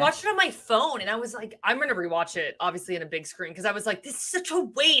I watched it on my phone and I was like, I'm gonna rewatch it obviously in a big screen because I was like, this is such a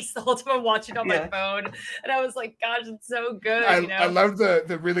waste the whole time I'm watching it on my phone. And I was like, gosh, it's so good. I love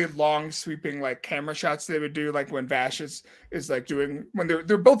the really long sweeping like camera shots they would do, like when Vash is like doing when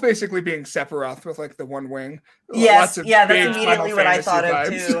they're both basically being Sephiroth with like the one wing. Yes, that's immediately what I thought of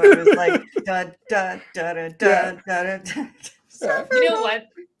too. It was like da da da da da da da. You know what?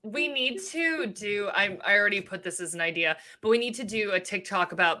 We need to do, I already put this as an idea, but we need to do a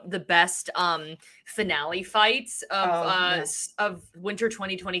TikTok about the best finale fights of winter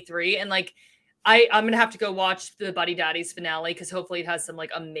 2023. And like, I'm going to have to go watch the Buddy Daddies finale because hopefully it has some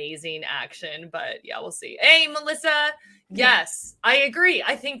like amazing action, but yeah, we'll see. Hey, Melissa. Yes, I agree.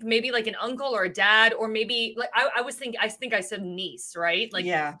 I think maybe like an uncle or a dad, or maybe like I think I said niece, right? Like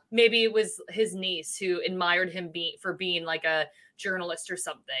maybe it was his niece who admired him for being like a journalist or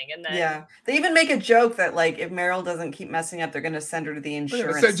something. And then they even make a joke that like if Meryl doesn't keep messing up, they're going to send her to the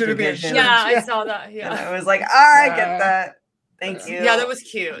insurance division. I saw that. Yeah, and I was like, I get that. Thank you. Yeah, that was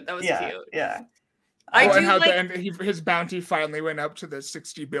cute. Cute. Yeah. And how his bounty finally went up to the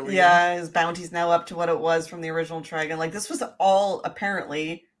 60 billion. Yeah, his bounty's now up to what it was from the original Trigun. Like this was all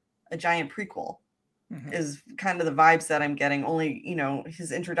apparently a giant prequel. Is kind of the vibes that I'm getting. Only, you know,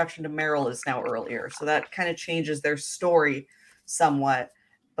 his introduction to Meryl is now earlier, so that kind of changes their story somewhat.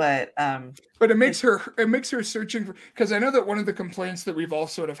 But it makes her searching for, because I know that one of the complaints that we've all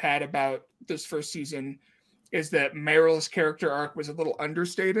sort of had about this first season is that Meryl's character arc was a little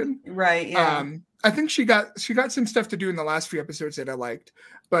understated. Right. Yeah. I think she got some stuff to do in the last few episodes that I liked,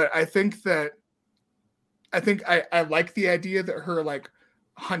 but I think I like the idea that her like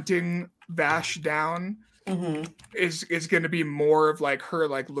hunting Vash down is going to be more of like her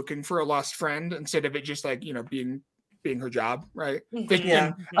like looking for a lost friend instead of it just like, you know, being her job, right?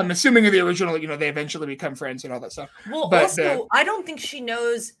 I'm assuming in the original, you know, they eventually become friends and all that stuff. Well, but also, I don't think she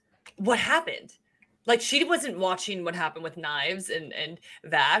knows what happened. Like she wasn't watching what happened with Knives and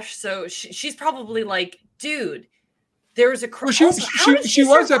Vash, so she's probably like, dude, there's a. Well, she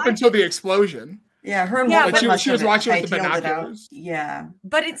was up until the explosion. Yeah, her and Walter she was watching with the binoculars. Yeah,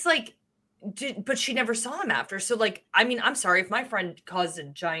 but it's like, but she never saw him after. So like, I mean, I'm sorry if my friend caused a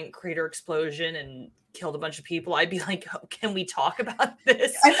giant crater explosion and killed a bunch of people, I'd be like, oh, can we talk about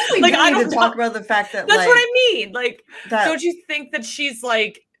this? I think we need to talk about the fact that that's like, what I mean. Like, don't you think that she's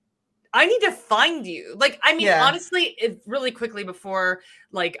like, I need to find you? Like, I mean, honestly, really quickly before,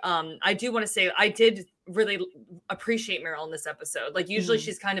 like, I do want to say I did really appreciate Meryl in this episode. Like, usually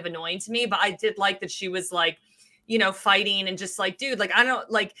she's kind of annoying to me, but I did like that she was like, you know, fighting and just like, dude, like, I don't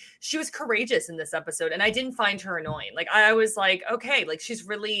like, she was courageous in this episode and I didn't find her annoying. Like, I was like, okay, like she's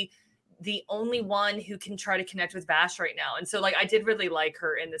really the only one who can try to connect with Vash right now. And so like, I did really like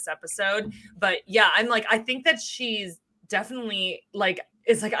her in this episode, but yeah, I'm like, I think that she's definitely like,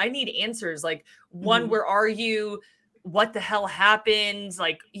 it's like, I need answers. Like one, where are you? What the hell happened?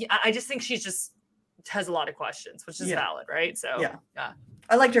 Like, I just think she's just has a lot of questions, which is valid. Right. So yeah.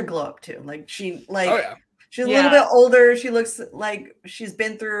 I liked her glow up too. Like she like, she's a little bit older. She looks like she's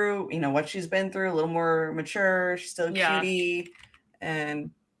been through, you know, what she's been through, a little more mature. She's still a cutie.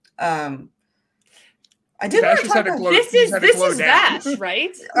 And I did want to talk about this is Vash,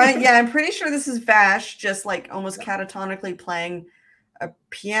 right? Yeah, I'm pretty sure this is Vash, just like almost catatonically playing a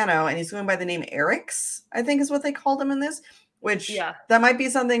piano, and he's going by the name Eric's, I think is what they called him in this, which that might be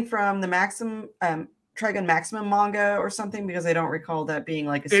something from the Trigun Maximum manga or something? Because I don't recall that being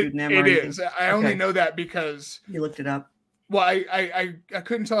like a pseudonym. It is. I only know that because you looked it up. Well, I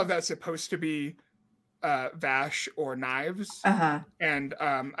couldn't tell if that's supposed to be Vash or Knives. And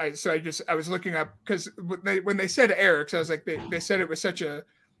I was looking up because when they said Eric's, I was like, they said it was such a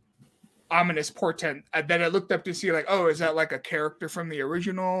ominous portent that I looked up to see like, oh, is that like a character from the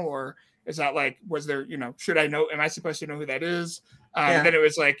original, or is that like, was there, should I know, am I supposed to know who that is? Then it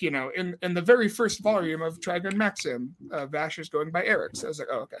was like, in the very first volume of Trigun Maxim, Vash is going by Eric. So I was like,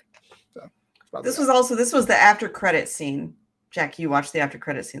 oh, okay. So this was the after credit scene. Jacki, you watched the after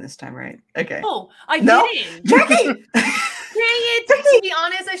credit scene this time, right? Okay. Oh, I didn't. Jacki! Dang it. To be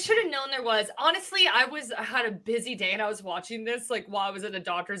honest, I should have known there was. Honestly, I had a busy day and I was watching this like while I was at a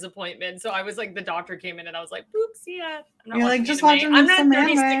doctor's appointment. So I was like, the doctor came in and I was like, oops, yeah. I'm not watching just anime. I'm not a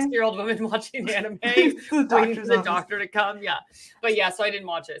anime. 36-year-old woman watching anime, waiting for the doctor to come. Yeah. But yeah, so I didn't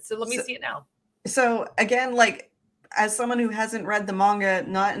watch it. So let me see it now. So again, like, as someone who hasn't read the manga,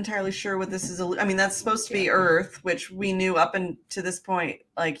 not entirely sure what this is. I mean, that's supposed to be Earth, which we knew up to this point,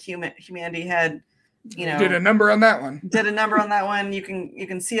 like humanity had, did a number on that one. You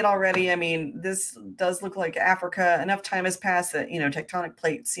can see it already. I mean, this does look like Africa. Enough time has passed that, tectonic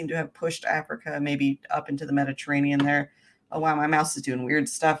plates seem to have pushed Africa maybe up into the Mediterranean there. Oh, wow. My mouse is doing weird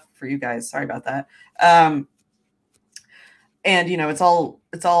stuff for you guys. Sorry about that. And, it's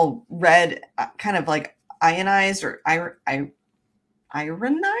all red, kind of like ionized or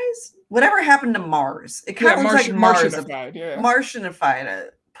ironized. Whatever happened to Mars? It kind of looks like Mars. Martianified.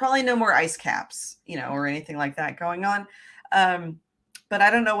 Probably no more ice caps, or anything like that going on. But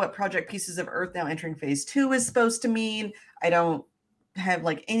I don't know what Project Pieces of Earth Now Entering Phase 2 is supposed to mean. I don't have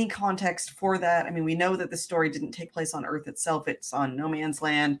like any context for that. I mean, we know that the story didn't take place on Earth itself. It's on no man's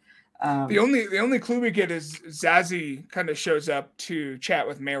land. The only clue we get is Zazie kind of shows up to chat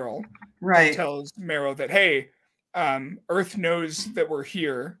with Meryl. Right. Tells Meryl that, hey, Earth knows that we're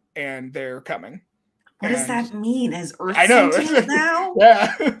here and they're coming. What does that mean? Is Earth sentient now?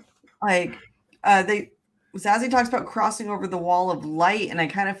 Yeah. Like, Zazie talks about crossing over the wall of light, and I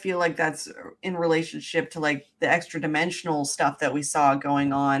kind of feel like that's in relationship to like the extra dimensional stuff that we saw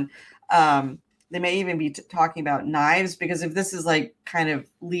going on. They may even be talking about Knives, because if this is like kind of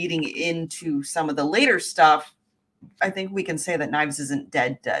leading into some of the later stuff, I think we can say that Knives isn't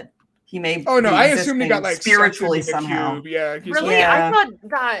dead. He may. Oh no, I assume he got like spiritually somehow. Cube. Yeah. Really, yeah. I thought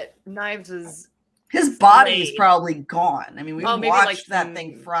that Knives is. His body's probably gone. I mean, we watched like that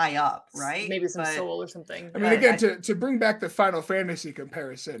thing fry up, right? Maybe some soul or something. I mean, again, to bring back the Final Fantasy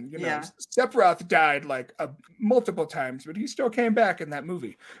comparison, Sephiroth died like multiple times, but he still came back in that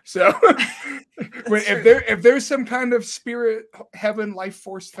movie. So, if there's some kind of spirit, heaven, life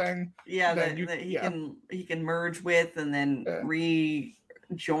force thing, that he can merge with and then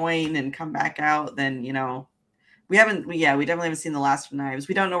rejoin and come back out, then we definitely haven't seen the last of Knives.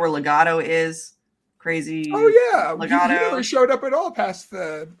 We don't know where Legato is. Crazy. Oh yeah, Legato. He never showed up at all past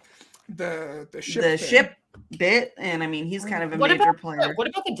the ship. The ship bit, and I mean, he's kind of a major player. What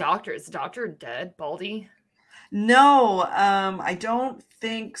about the doctor? Is the doctor dead, Baldy? No, I don't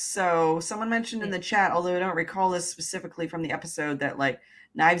think so. Someone mentioned in the chat, although I don't recall this specifically from the episode, that like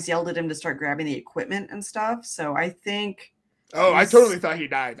Knives yelled at him to start grabbing the equipment and stuff. So I think. Oh, I totally thought he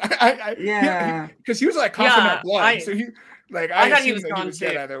died. Because he was like coughing up blood. So he. Like I thought he was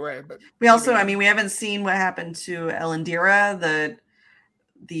dead either way, but we also, I mean, we haven't seen what happened to Elendira,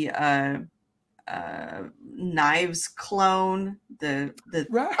 the Knives clone, the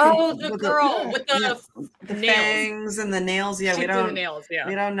girl with the fangs and the nails. Yeah, we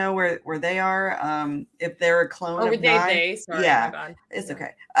don't know where they are. If they're a clone of Knives, sorry, my it's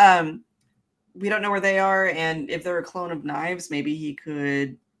okay. We don't know where they are, and if they're a clone of Knives, maybe he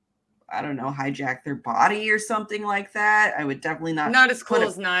could. I don't know, hijack their body or something like that. I would definitely not as cool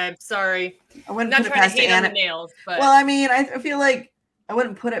as Knives. Sorry, I wouldn't put it past anime. Nails, but well, I mean, I feel like I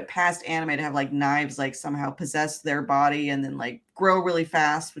wouldn't put it past anime to have like Knives like somehow possess their body and then like grow really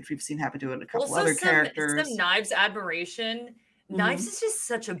fast, which we've seen happen to a couple other characters. Some Knives admiration. Mm-hmm. Knives is just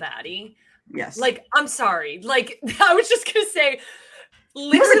such a baddie. Yes. Like, I'm sorry. Like, I was just gonna say,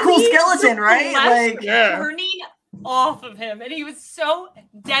 he was a cool skeleton, right? Like, turning off of him, and he was so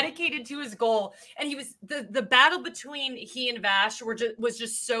dedicated to his goal, and he was the battle between he and Vash was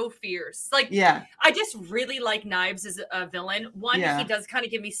just so fierce. Like, I just really like Knives as a villain. He does kind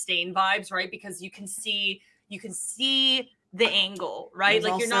of give me Stain vibes, right? Because you can see the angle, right?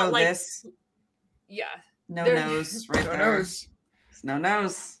 There's like, you're not like this. No there, nose, right? No there. nose. No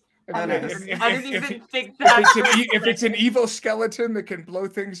nose. I didn't even think that. If it's an evil skeleton that can blow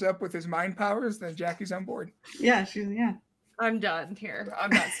things up with his mind powers, then Jacki's on board. Yeah, I'm done here.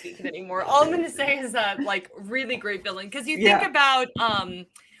 I'm not speaking anymore. All I'm going to say is that like really great villain because you think about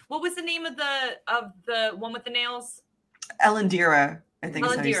what was the name of the one with the nails? Elendira, I think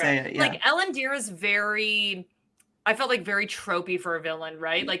is how you say it. Yeah. Like Elendira's I felt like very tropey for a villain,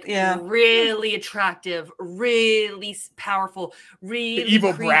 right? Like really attractive, really powerful, really the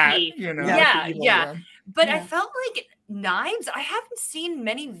evil creepy. brat, you know. Yeah. But I felt like Knives, I haven't seen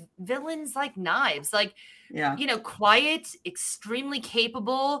many villains like Knives. Like, you know, quiet, extremely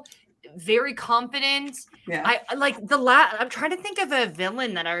capable, very confident. Yeah. I like I'm trying to think of a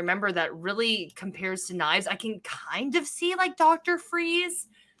villain that I remember that really compares to Knives. I can kind of see like Dr. Freeze.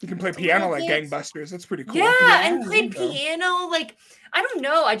 You can play piano like gangbusters. That's pretty cool. Yeah, and played piano. Like, I don't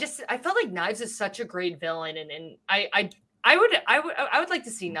know. I felt like Knives is such a great villain, and I would like to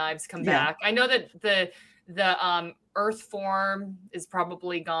see Knives come back. I know that the Earth form is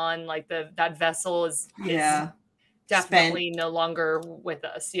probably gone. Like that vessel is definitely no longer with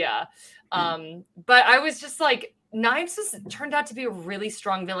us. Yeah. But I was just like, Knives has turned out to be a really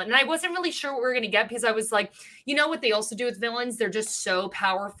strong villain. And I wasn't really sure what we were going to get because I was like, you know what they also do with villains? They're just so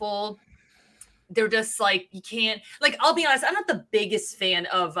powerful. They're just like, you can't, like, I'll be honest, I'm not the biggest fan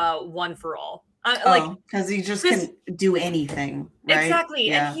of One for All. Because he just can do anything, right? Exactly.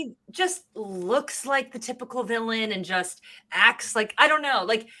 Yeah. And he just looks like the typical villain and just acts like, I don't know,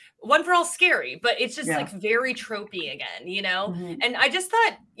 like One for All scary, but it's just like very tropey again, you know? Mm-hmm. And I just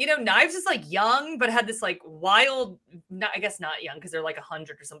thought, you know, Knives is like young, but had this like wild, I guess not young because they're like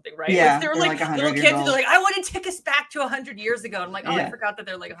 100 or something, right? Yeah. Like, they're like little kids and they're like, I want to take us back to 100 years ago. And I'm like, I forgot that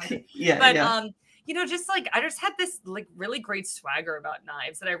they're like 100. You know, just like I just had this like really great swagger about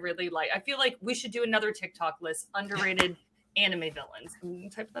Knives that I really like. I feel like we should do another TikTok list, underrated anime villains. I'm gonna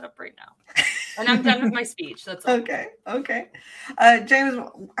type that up right now. And I'm done with my speech. That's all. Okay. James,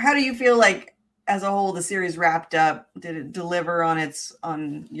 how do you feel like as a whole the series wrapped up? Did it deliver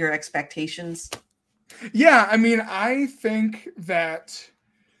on your expectations? Yeah, I mean, I think that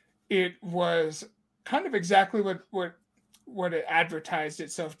it was kind of exactly what it advertised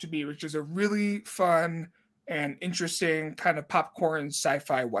itself to be, which is a really fun and interesting kind of popcorn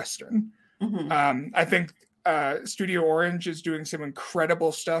sci-fi Western. Mm-hmm. I think Studio Orange is doing some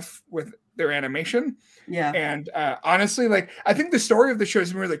incredible stuff with their animation. Yeah. And honestly, like, I think the story of the show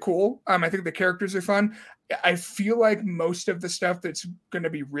is really cool. I think the characters are fun. I feel like most of the stuff that's going to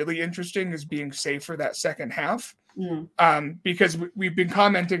be really interesting is being saved for that second half. Mm. Because we've been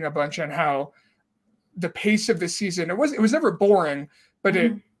commenting a bunch on how the pace of the season, it was never boring, but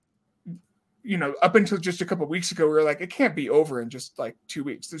it, you know, up until just a couple of weeks ago, we were like, it can't be over in just like 2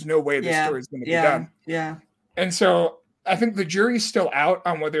 weeks. There's no way this story is going to be done. Yeah. And so I think the jury's still out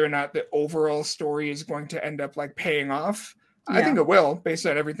on whether or not the overall story is going to end up like paying off. Yeah. I think it will, based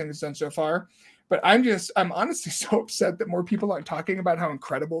on everything that's done so far. But I'm honestly so upset that more people aren't talking about how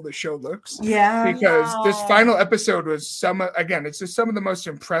incredible the show looks. Yeah. Because this final episode was it's just some of the most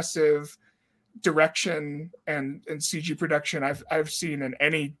impressive direction and CG production I've seen in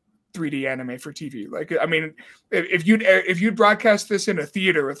any 3D anime for TV. Like, I mean, if you'd broadcast this in a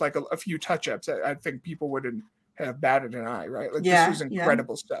theater with like a few touch-ups, I think people wouldn't have batted an eye, right? Like, this was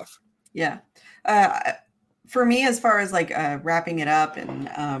incredible stuff. Yeah. For me, as far as like wrapping it up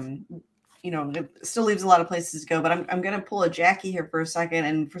and you know, it still leaves a lot of places to go, but I'm going to pull a Jacki here for a second.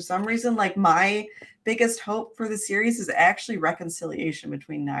 And for some reason, like, my biggest hope for the series is actually reconciliation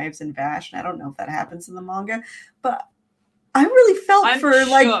between Knives and Vash. And I don't know if that happens in the manga, but I really felt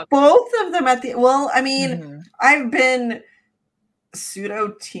like both of them at the, I mean, I've been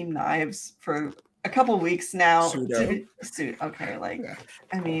pseudo team Knives for a couple weeks now. Okay, like,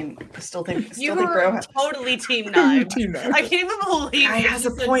 I mean, I still think bro totally team Knives. I can't even believe guy has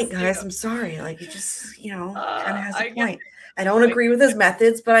a point, guys. I'm sorry. Like, he just, you know, kind of has a point. I don't agree with his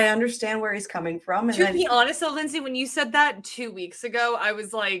methods, but I understand where he's coming from. And to be honest, though, Lynzee, when you said that 2 weeks ago, I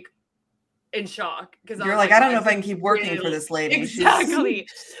was like in shock because you're like, I don't know if I can keep working for this lady. Exactly.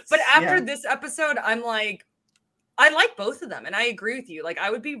 But after this episode, I'm like, I like both of them, and I agree with you. Like,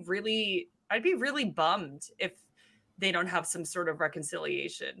 I'd be really bummed if they don't have some sort of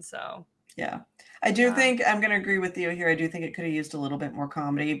reconciliation. So yeah, I do think I'm going to agree with you here. I do think it could have used a little bit more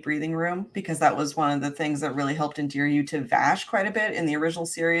comedy breathing room, because that was one of the things that really helped endear you to Vash quite a bit in the original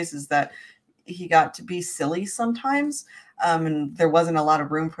series, is that he got to be silly sometimes. And there wasn't a lot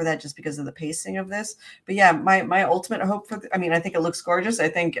of room for that just because of the pacing of this. But yeah, my ultimate hope for, I think it looks gorgeous. I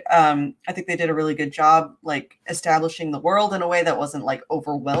think they did a really good job, like, establishing the world in a way that wasn't like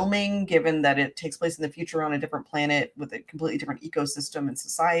overwhelming, given that it takes place in the future on a different planet with a completely different ecosystem and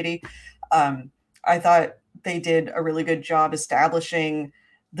society. I thought they did a really good job establishing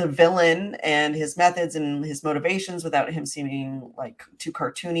the villain and his methods and his motivations without him seeming like too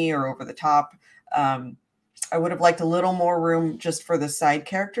cartoony or over the top. I would have liked a little more room just for the side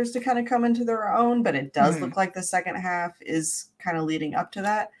characters to kind of come into their own, but it does look like the second half is kind of leading up to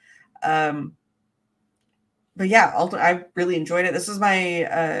that. But yeah, I really enjoyed it. This was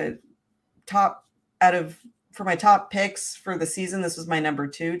my for my top picks for the season. This was my number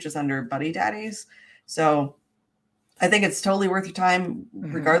 2, just under Buddy Daddies. So I think it's totally worth your time,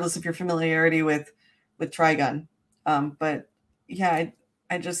 regardless of your familiarity with Trigun. But yeah,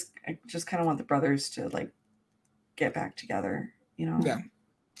 I just kind of want the brothers to like get back together, you know? Yeah.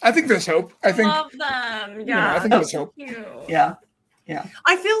 I think there's hope. I love them. Yeah. I think there's hope. Yeah. Yeah.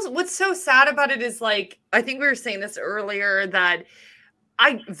 I feel what's so sad about it is like, I think we were saying this earlier that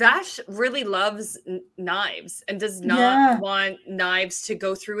Vash really loves Knives and does not want Knives to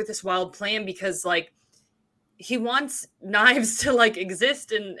go through with this wild plan because like he wants Knives to like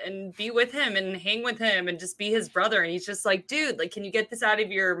exist and be with him and hang with him and just be his brother. And he's just like, dude, like, can you get this out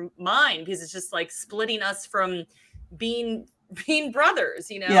of your mind? Because it's just like splitting us from being brothers,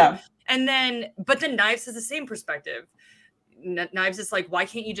 you know? Yeah. And then, but then Knives has the same perspective. Knives is like, why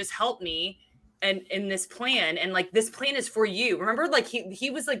can't you just help me? And in this plan, and like this plan is for you. Remember, like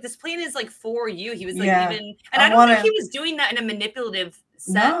he was like, this plan is like for you. He was like even, and I don't think he was doing that in a manipulative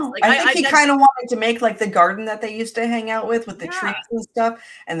sense. No, like, I think he kind of wanted to make like the garden that they used to hang out with the trees and stuff,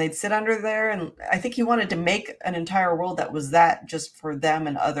 and they'd sit under there. And I think he wanted to make an entire world that was that just for them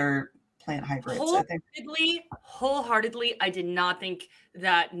and other plant hybrids. Wholeheartedly, I did not think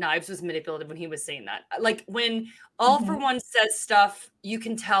that Knives was manipulative when he was saying that. Like when All for One says stuff, you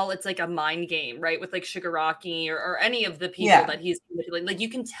can tell it's like a mind game, right? With like Shigaraki or any of the people that he's manipulating. Like you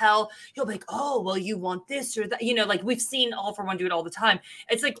can tell he'll be like, oh, well, you want this or that. You know, like we've seen All for One do it all the time.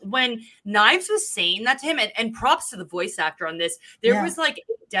 It's like when Knives was saying that to him, and props to the voice actor on this, there was like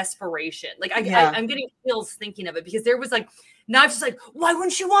desperation. Like I'm getting chills thinking of it because there was like, Knives just like, why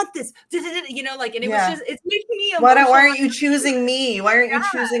wouldn't you want this? You know, like, and it was just, it's making me emotional. Why aren't you choosing me? Why aren't you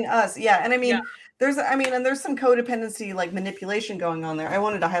choosing us? Yeah. And I mean, there's some codependency, like manipulation going on there. I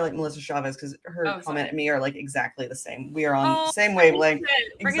wanted to highlight Melissa Chavez because her comment and me are like exactly the same. We are on the same wavelength.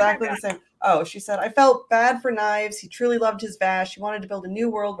 Exactly the same. Oh, she said, I felt bad for Knives. He truly loved his Vash. He wanted to build a new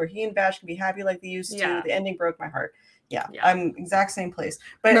world where he and Vash can be happy like they used to. The ending broke my heart. Yeah. I'm exact same place.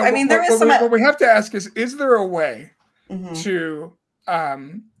 But no, I mean, there is some. What we have to ask is there a way to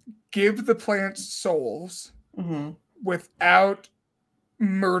give the plants souls without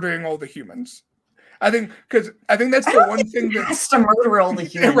murdering all the humans? I think that's the one thing that has to murder all the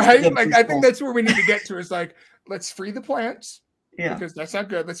humans, right? Like I think that's where we need to get to is like, let's free the plants, because that's not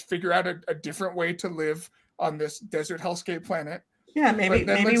good. Let's figure out a different way to live on this desert hellscape planet. Yeah, maybe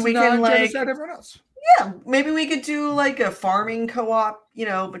we can like genocide everyone else. Yeah, maybe we could do like a farming co-op, you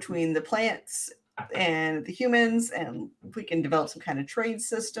know, between the plants and the humans, and we can develop some kind of trade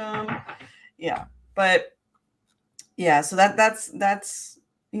system. Yeah, but yeah, so that's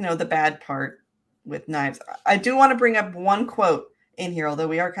you know the bad part with Knives. I do want to bring up one quote in here, although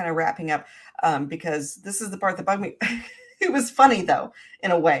we are kind of wrapping up, because this is the part that bugged me. It was funny though,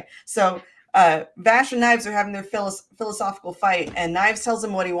 in a way. So Vash and Knives are having their philosophical fight, and Knives tells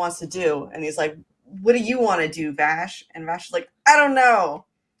him what he wants to do, and he's like, what do you want to do, Vash? And Vash is like, I don't know.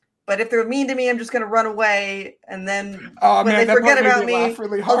 But if they're mean to me, I'm just going to run away. And then when they forget about me,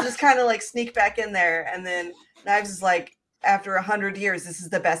 really I'll just kind of like sneak back in there. And then Knives is like, after 100 years, this is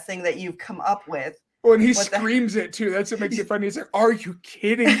the best thing that you've come up with. Well, and he screams it too. That's what makes it funny. He's like, are you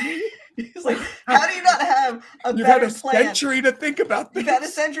kidding me? He's like, how do you not have a You've better had a century to think about this. You've had a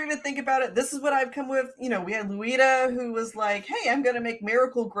century to think about it. This is what I've come with. You know, we had Luita who was like, hey, I'm going to make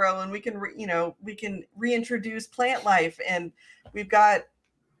Miracle grow and we can reintroduce plant life. And we've got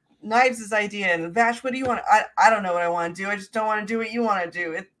Knives' idea. And Vash, what do you want? I don't know what I want to do. I just don't want to do what you want to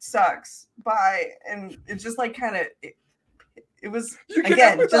do. It sucks. Bye. And it's just like kind of, it was,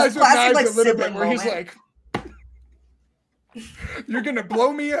 again, just classic like sibling where he's like, you're going to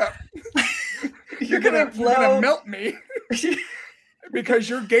blow me up. You're gonna melt me because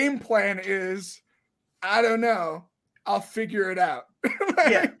your game plan is, I don't know, I'll figure it out.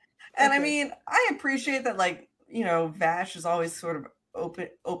 Yeah. And I mean, I appreciate that, like, you know, Vash is always sort of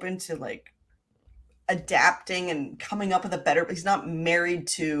open to like adapting and coming up with a better, he's not married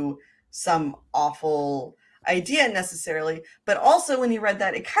to some awful idea necessarily. But also when he read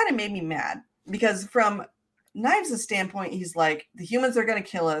that, it kind of made me mad because from Knives' standpoint, he's like, the humans are going to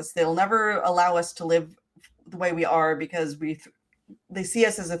kill us. They'll never allow us to live the way we are because they see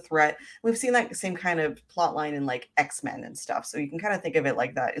us as a threat. We've seen that same kind of plot line in like X-Men and stuff. So you can kind of think of it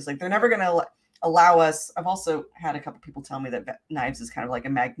like that. It's like, they're never going to allow us. I've also had a couple people tell me that Knives is kind of like a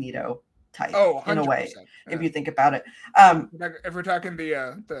Magneto type in a way, if you think about it. If we're talking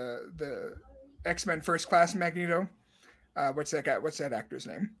the X-Men First Class Magneto, what's that actor's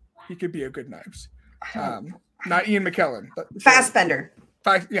name? He could be a good Knives. Not Ian McKellen. Fassbender.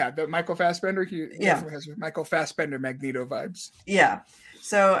 The Michael Fassbender. He definitely has Michael Fassbender Magneto vibes. Yeah.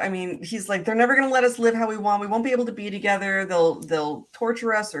 So I mean, he's like, they're never going to let us live how we want. We won't be able to be together. They'll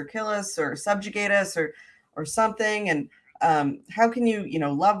torture us or kill us or subjugate us or something. And how can you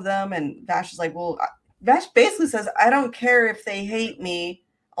love them? And Vash is like, well, Vash basically says, I don't care if they hate me.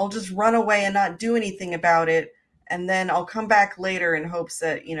 I'll just run away and not do anything about it. And then I'll come back later in hopes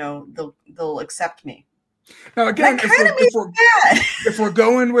that, they'll accept me. Now, again, if we're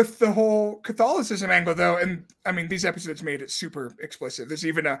going with the whole Catholicism angle, though, and I mean, these episodes made it super explicit. There's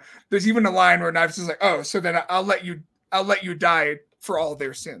even a line where Knives is like, oh, so then I'll let you die for all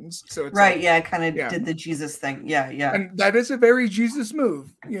their sins. So it's right. I kind of did the Jesus thing. Yeah. And that is a very Jesus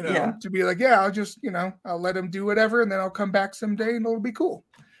move, to be like, I'll just, I'll let him do whatever. And then I'll come back someday and it'll be cool.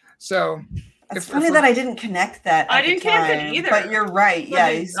 So it's funny that I didn't connect that. I didn't connect it either. But you're right. Yeah,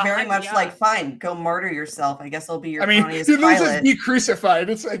 he's very much like, fine, go marter yourself. I guess I'll be your Pontius Pilate. Pilate. Be crucified.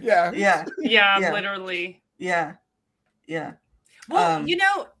 It's like, yeah, literally. Yeah. Well,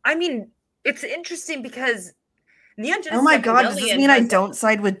 I mean, it's interesting because Neon Genesis. Oh my God, does this mean I don't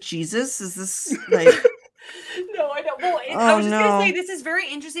side with Jesus? Is this like? No, I don't. Well, I was just going to say, this is very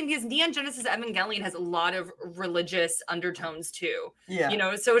interesting because Neon Genesis Evangelion has a lot of religious undertones too.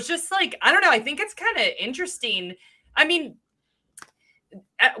 Yeah. So it's just like, I don't know. I think it's kind of interesting. I mean,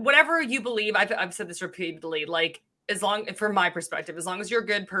 whatever you believe, I've said this repeatedly, like, from my perspective, as long as you're a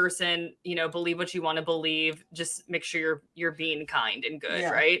good person, believe what you want to believe, just make sure you're being kind and good.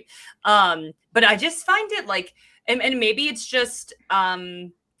 Right. But I just find it like, and maybe it's just,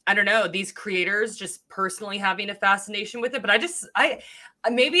 I don't know, these creators just personally having a fascination with it. But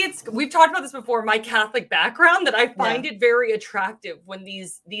maybe it's, we've talked about this before, my Catholic background, that I find it very attractive when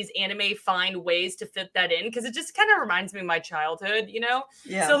these anime find ways to fit that in. Cause it just kind of reminds me of my childhood,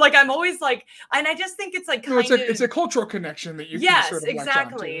 Yeah. So like, I'm always like, and I just think it's like, it's a cultural connection that you can sort of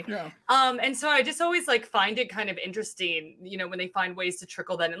exactly. Yeah. And so I just always like find it kind of interesting, when they find ways to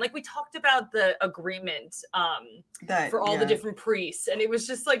trickle that in. Like we talked about the agreement, for all the different priests. And it was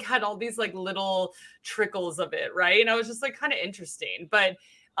just like, had all these like little trickles of it. Right. And I was just like kind of interesting, but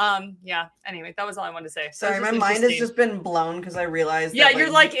anyway, that was all I wanted to say. Sorry, my mind has just been blown because I realized you're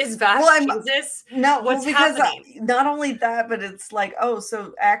like, is Vash Jesus? No, what's happening? Not only that, but it's like, oh,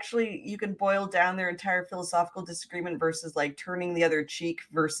 so actually you can boil down their entire philosophical disagreement versus like turning the other cheek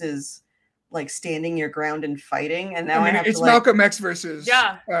versus like standing your ground and fighting. And now it's Malcolm X versus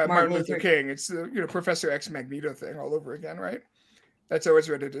Martin Luther King. It's the Professor X Magneto thing all over again, right? That's always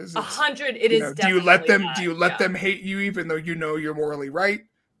what it is. 100. It is. Do you let them? Do you let them hate you even though you're morally right?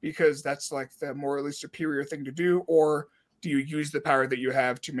 Because that's like the morally superior thing to do, or do you use the power that you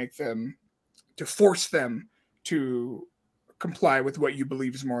have to force them to comply with what you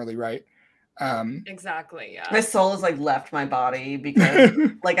believe is morally right? Exactly. Yeah. My soul has like left my body because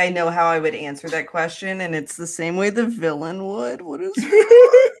like I know how I would answer that question, and it's the same way the villain would. What is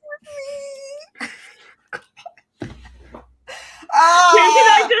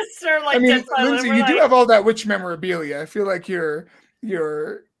I just sort of like, Lynzee, you do have all that witch memorabilia. I feel like your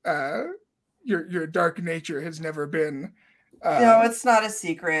dark nature has never been. No, it's not a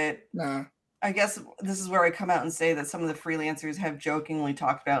secret. No. I guess this is where I come out and say that some of the freelancers have jokingly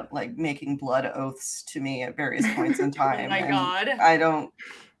talked about like making blood oaths to me at various points in time. Oh my God. I don't.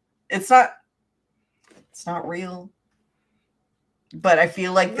 It's not real. But I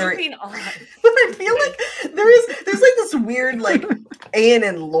feel like there's like this weird like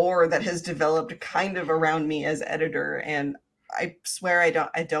ANN lore that has developed kind of around me as editor, and I swear I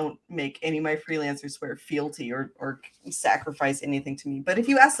don't make any of my freelancers swear fealty or sacrifice anything to me. But if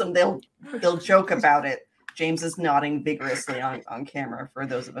you ask them, they'll joke about it. James is nodding vigorously on camera for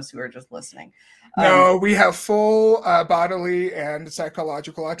those of us who are just listening. No, we have full bodily and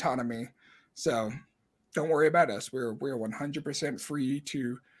psychological autonomy, so don't worry about us. We're 100% free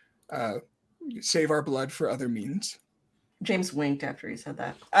to save our blood for other means. James winked after he said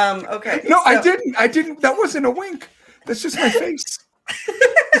that. Okay. No, I didn't. That wasn't a wink. That's just my face.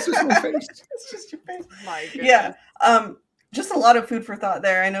 It's just my face. It's just your face. My goodness. Yeah. Just a lot of food for thought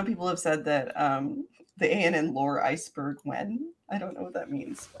there. I know people have said that the ANN lore iceberg when. I don't know what that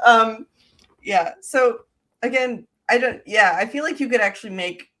means. Yeah. So again, I feel like you could actually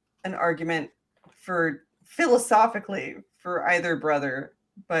make an argument for philosophically for either brother,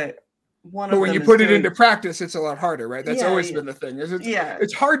 but one but of when them you is put it doing- into practice, it's a lot harder, right? That's Yeah, always yeah. been the thing. Is Yeah.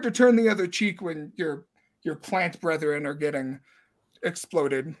 It's hard to turn the other cheek when your plant brethren are getting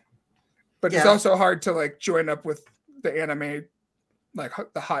exploded, but it's Yeah. also hard to like join up with the anime, like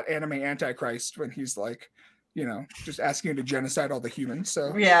the hot anime antichrist when he's like, you know, just asking you to genocide all the humans.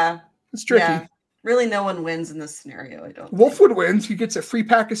 So Yeah. it's tricky. Yeah. Really, no one wins in this scenario. I don't. Wolfwood wins. He gets a free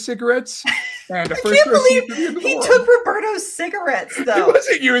pack of cigarettes and a I first can't row seat to the end believe of the he world. took Roberto's cigarettes, He though.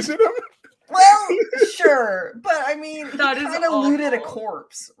 wasn't using them. Well, sure, but I mean, he That is kind of looted a awful.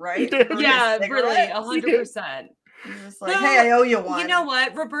 corpse, right? did. For his Yeah, really, cigarettes. 100%. He was like, "Hey, I owe you one." You know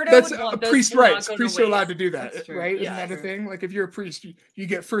what? Roberto That's would a want those priest to not rights. go to Priests are allowed to waste. do that, That's true. right? Isn't Yeah, that a true. thing? Like if you're a priest, you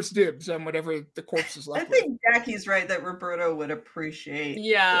get first dibs on whatever the corpse is I left with. think Jackie's right that Roberto would appreciate.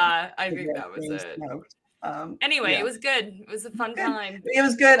 Yeah, I think cigarettes that was being it. smoked. Anyway, yeah. it was good. It was a fun Good. time. It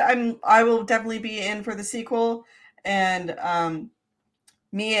was good. I will definitely be in for the sequel, and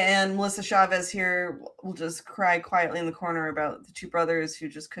me and Melissa Chavez here will just cry quietly in the corner about the two brothers who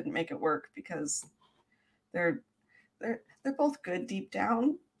just couldn't make it work because they're both good deep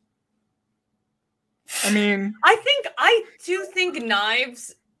down. I mean, I do think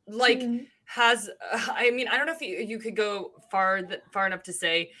Knives like has. I mean, I don't know if you could go far enough to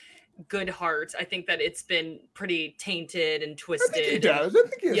say good heart. I think that it's been pretty tainted and I twisted. think he does. I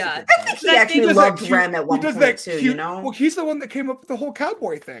think he has Yeah. a good I punch. think he actually does loved that cute- Rem at one he does point that too. cute- You know. Well, he's the one that came up with the whole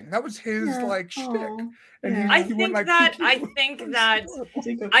cowboy thing. That was his Yeah. like shtick. Aw. And Yeah. he I went, think like, that cute. I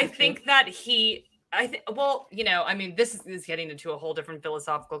think that he. Well, you know, I mean, this is getting into a whole different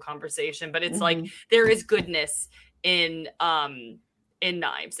philosophical conversation, but it's like there is goodness in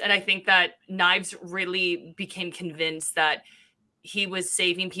Knives, and I think that Knives really became convinced that he was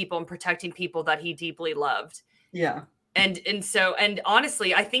saving people and protecting people that he deeply loved. Yeah. And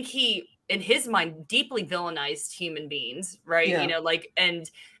honestly, I think he, in his mind, deeply villainized human beings, right? Yeah. You know, like, and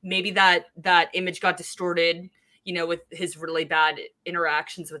maybe that image got distorted, you know, with his really bad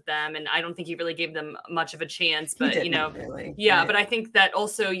interactions with them. And I don't think he really gave them much of a chance, but, you know, really, yeah. right. But I think that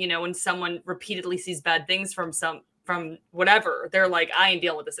also, you know, when someone repeatedly sees bad things from whatever, they're like, I ain't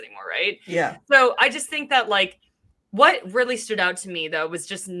dealing with this anymore, right? Yeah. So I just think that, like, what really stood out to me, though, was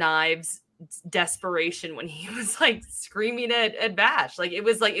just Knives' desperation when he was like screaming at Vash. Like it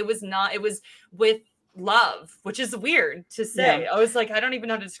was with love, which is weird to say. Yeah. I was like, I don't even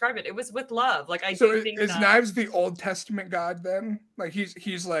know how to describe it. It was with love. Like I So do think is that... Knives the Old Testament God then? Like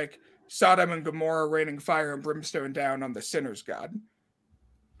he's like Sodom and Gomorrah raining fire and brimstone down on the sinners' God.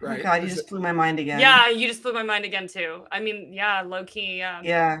 Right? Oh God, you just blew my mind again. Yeah, you just blew my mind again too. I mean, yeah, low key, yeah.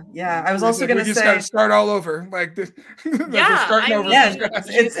 Yeah. I was also going to we say, just got to start all over. Like this. Yeah, starting I over. mean,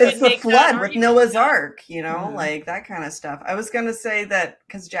 it's could the make that flood with argument. Noah's Ark, you know, Mhm. like that kind of stuff. I was going to say that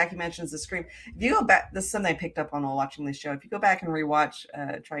because Jackie mentions the scream. If you go back, this is something I picked up on while watching this show. If you go back and rewatch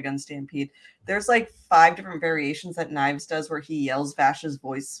Trigun Stampede, there's like 5 different variations that Knives does where he yells Vash's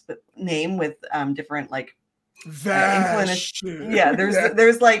name with different like Vash. yeah,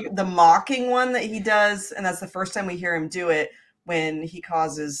 there's like the mocking one that he does, and that's the first time we hear him do it when he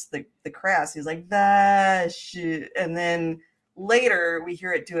causes the crass. He's like Vash, and then later we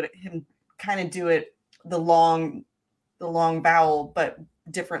hear him kind of do it the long vowel, but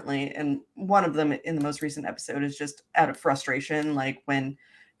differently. And one of them in the most recent episode is just out of frustration, like when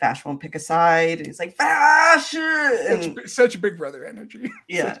Vash won't pick a side, and he's like Vash, and Such Big Brother energy.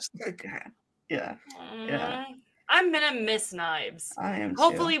 yeah, Such, like, yeah. I'm gonna miss Knives. I am. Too.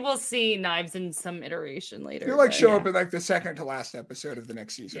 Hopefully, we'll see Knives in some iteration later. he'll like but- show up in like the second to last episode of the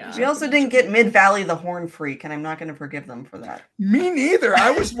next season. Yeah. We also didn't get Mid Valley the Horn Freak, and I'm not going to forgive them for that. Me neither.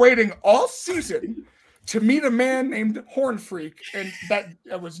 I was waiting all season to meet a man named Horn Freak, and that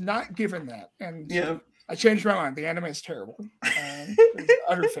I was not given that. And Yeah. I changed my mind. The anime is terrible. It was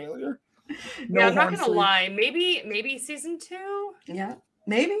utter failure. No Yeah, I'm not Horn gonna Freak. lie. Maybe season 2. Yeah.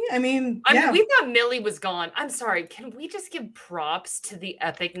 Maybe. I mean, I yeah. mean, we thought Millie was gone. I'm sorry. Can we just give props to the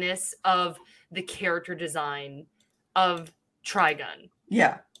epicness of the character design of Trigun?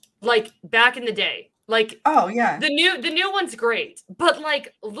 Yeah. Like back in the day. Like Oh, yeah. the new one's great, but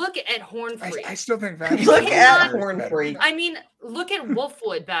like look at Horn Freak. I still think Vash. Look is at better. Horn Freak. I mean, look at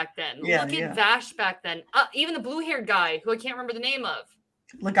Wolfwood back then. Yeah, Look at yeah. Vash back then. Even the blue-haired guy who I can't remember the name of.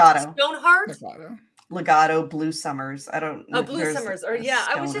 Legato. Stoneheart. Legato. Blue Summers. I don't know. Oh, Blue Summers. Or yeah,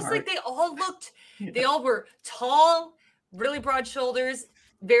 I was just like, they all looked, they all were tall, really broad shoulders,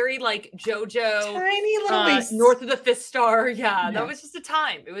 very like JoJo, tiny little waist. north of the fifth star. Yeah, Yeah. that was just a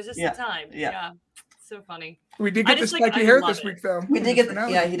time. It was just Yeah, a time. yeah. Yeah. So funny. We did I get the just, like, spiky I hair love this it. week, though. We did in get the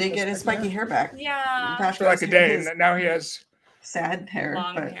finale. he did get his spiky hair back. Yeah. Vash for like a got day, his- and now he has sad hair.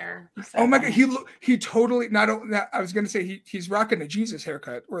 Long hair. Oh my god, he totally not only. I was gonna say he's rocking a Jesus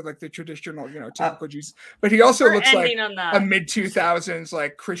haircut or like the traditional, typical Jesus, but he also looks like a mid 2000s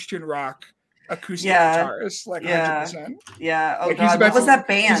like Christian rock acoustic guitarist, like 100%. Yeah. Oh god, what was that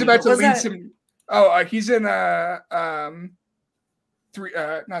band? He's about to lead some. Oh, he's in not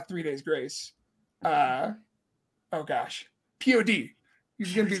 3 Days Grace. Oh gosh, POD.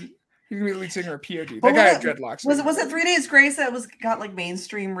 He's gonna be the lead singer of POD. That guy had dreadlocks. Was it 3 Days Grace that got like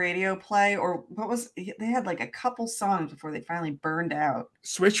mainstream radio play, or what was? They had like a couple songs before they finally burned out.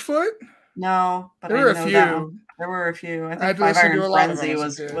 Switchfoot? No, but there were a few. There were a few. I think Five Iron Frenzy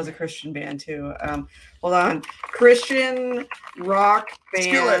was a Christian band too. Hold on, Christian rock band.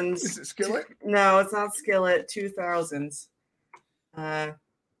 Skillet. Is it Skillet? No, it's not Skillet. 2000s.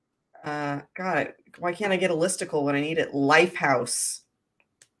 God, why can't I get a listicle when I need it? Lifehouse.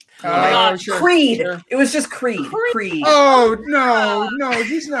 Sure, Creed. Sure. It was just Creed. Creed. Oh no,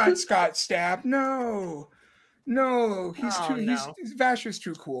 he's not Scott Stapp. No, Vash is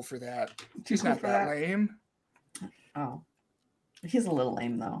too cool for that. He's not that lame. Oh, he's a little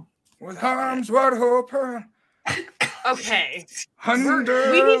lame though. With arms wide open. Okay. We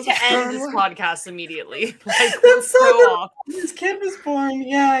need to end this podcast immediately. That's so off. This kid was born.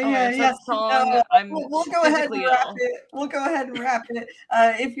 Yeah. We'll go ahead and wrap it.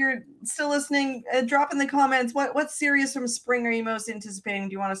 If you're still listening, drop in the comments what series from spring are you most anticipating?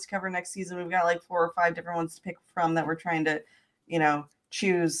 Do you want us to cover next season? We've got like 4 or 5 different ones to pick from that we're trying to,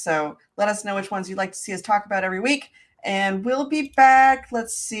 choose. So let us know which ones you'd like to see us talk about every week. And we'll be back.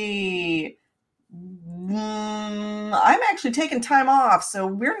 Let's see. I'm actually taking time off,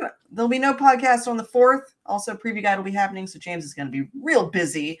 so there'll be no podcast on the 4th. Also, preview guide will be happening, so James is going to be real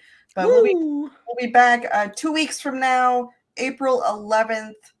busy. But we'll be back 2 weeks from now, April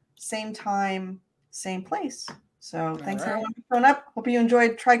 11th, same time, same place. So thanks everyone for showing up. Hope you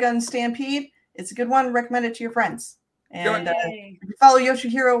enjoyed Trigun Stampede. It's a good one. Recommend it to your friends. And if you follow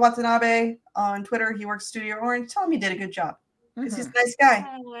Yoshihiro Watanabe on Twitter, he works Studio Orange. Tell him he did a good job because he's a nice guy.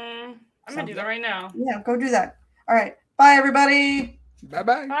 I'm going to do that right now. Yeah, go do that. All right. Bye, everybody.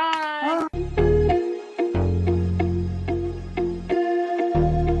 Bye-bye. Bye.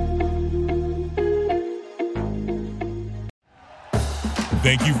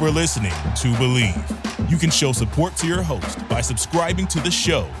 Thank you for listening to Believe. You can show support to your host by subscribing to the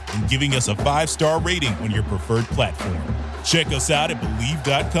show and giving us a 5-star rating on your preferred platform. Check us out at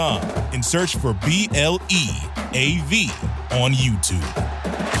Believe.com and search for BLEAV on YouTube.